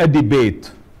is a debate.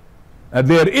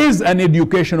 There is an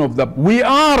education of we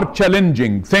are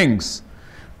challenging things.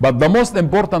 But the most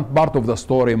important part of the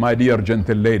story, my dear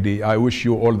gentle lady, I wish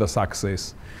you all the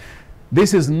success.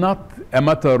 This is not a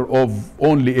matter of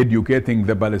only educating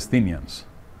the Palestinians.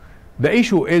 The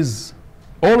issue is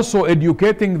also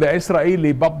educating the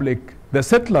Israeli public, the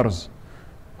settlers,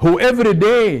 who every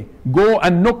day go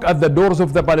and knock at the doors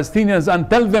of the Palestinians and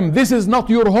tell them, this is not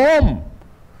your home.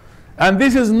 And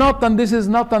this is not, and this is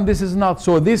not, and this is not.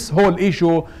 So this whole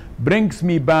issue brings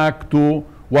me back to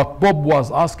what Bob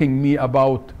was asking me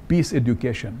about peace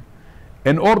education.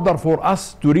 In order for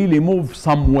us to really move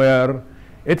somewhere,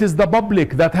 it is the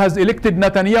public that has elected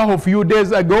Netanyahu a few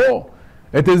days ago.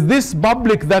 It is this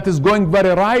public that is going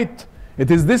very right. It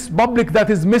is this public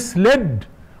that is misled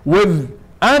with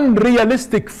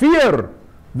unrealistic fear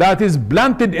that is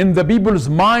planted in the people's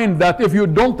mind that if you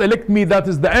don't elect me, that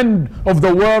is the end of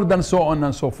the world, and so on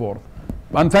and so forth.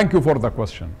 And thank you for the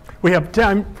question. We have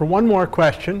time for one more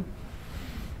question.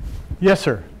 Yes,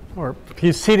 sir. Or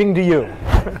he's ceding to you.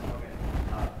 First of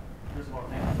all,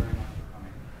 thank you very much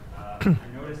for coming. I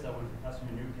noticed that when Professor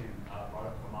Mnookin brought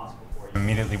up Hamas before, you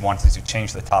immediately wanted to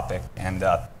change the topic. And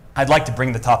I'd like to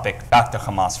bring the topic back to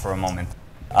Hamas for a moment.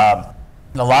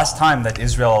 The last time that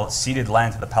Israel ceded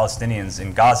land to the Palestinians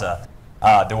in Gaza,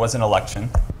 there was an election.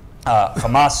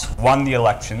 Hamas won the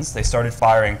elections. They started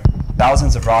firing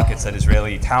thousands of rockets at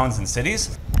Israeli towns and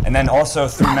cities, and then also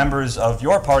threw members of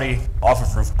your party off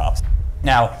of rooftops.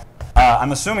 Now,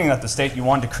 I'm assuming that the state you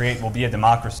want to create will be a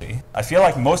democracy. I feel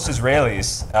like most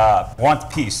Israelis want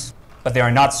peace, but they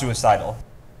are not suicidal.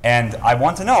 And I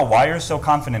want to know why you're so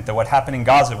confident that what happened in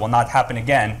Gaza will not happen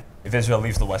again if Israel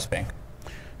leaves the West Bank.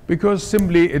 Because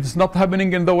simply it's not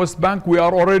happening in the West Bank. We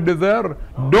are already there.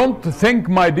 Don't think,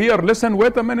 my dear, listen,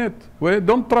 wait a minute.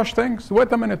 Don't rush things.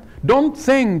 Wait a minute. Don't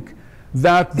think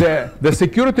that the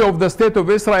security of the state of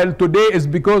Israel today is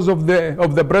because of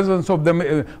the presence of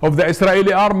the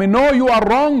Israeli army. No, you are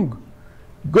wrong.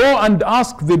 Go and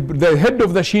ask the head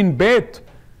of the Shin Bet.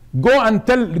 Go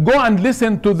and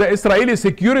listen to the Israeli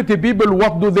security people.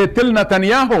 What do they tell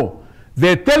Netanyahu?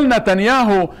 They tell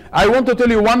Netanyahu, I want to tell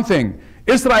you one thing.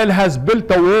 Israel has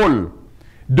built a wall.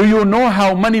 Do you know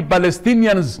how many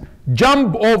Palestinians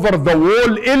jump over the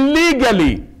wall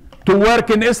illegally to work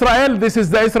in Israel? This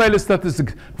is the Israeli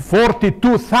statistic.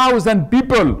 42,000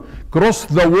 people cross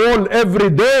the wall every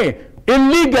day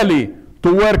illegally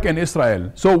to work in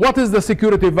Israel. So what is the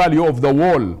security value of the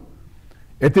wall?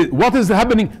 What is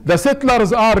happening? The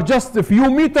settlers are just a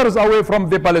few meters away from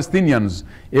the Palestinians.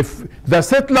 If the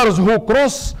settlers who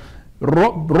cross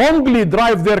wrongly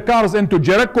drive their cars into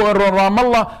Jericho or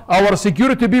Ramallah, our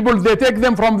security people, they take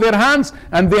them from their hands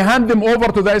and they hand them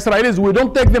over to the Israelis. We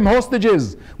don't take them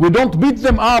hostages. We don't beat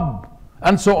them up,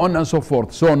 and so on and so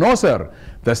forth. So no, sir.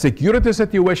 The security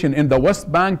situation in the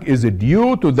West Bank is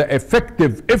due to the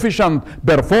effective, efficient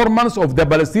performance of the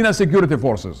Palestinian security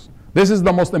forces. This is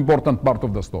the most important part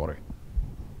of the story.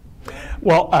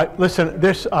 Well, listen,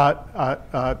 this,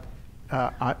 I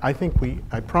think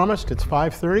I promised it's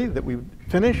 5:30 that we would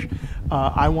finish.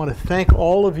 I want to thank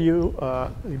all of you.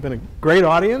 You've been a great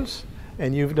audience,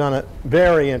 and you've done a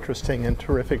very interesting and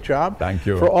terrific job. Thank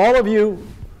you. For all of you,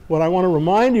 what I want to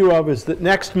remind you of is that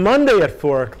next Monday at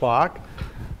 4 o'clock,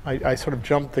 I sort of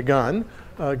jumped the gun,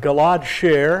 Gilad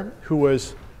Sher, who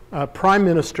was Prime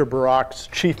Minister Barak's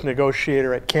chief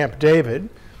negotiator at Camp David,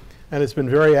 and has been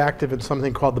very active in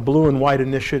something called the Blue and White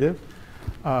Initiative,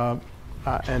 and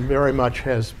very much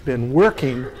has been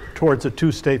working towards a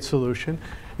two-state solution,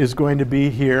 is going to be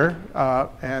here,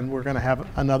 and we're going to have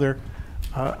another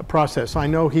process. I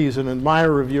know he's an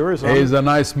admirer of yours. He's a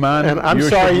nice man, and I'm you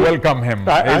sorry should welcome him.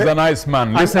 He's a nice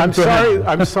man. Listen to him.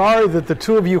 I'm sorry that the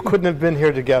two of you couldn't have been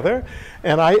here together,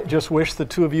 and I just wish the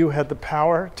two of you had the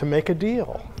power to make a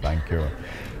deal. Thank you.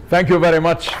 Thank you very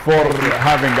much for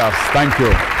having us. Thank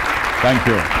you. Thank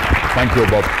you. Thank you,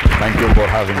 Bob. Thank you for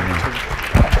having me.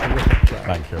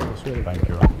 Thank you. Thank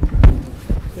you.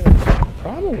 The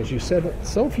problem was you said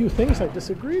so few things I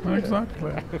disagreed with.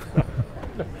 Exactly.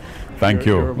 Thank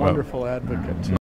you. You're a wonderful advocate.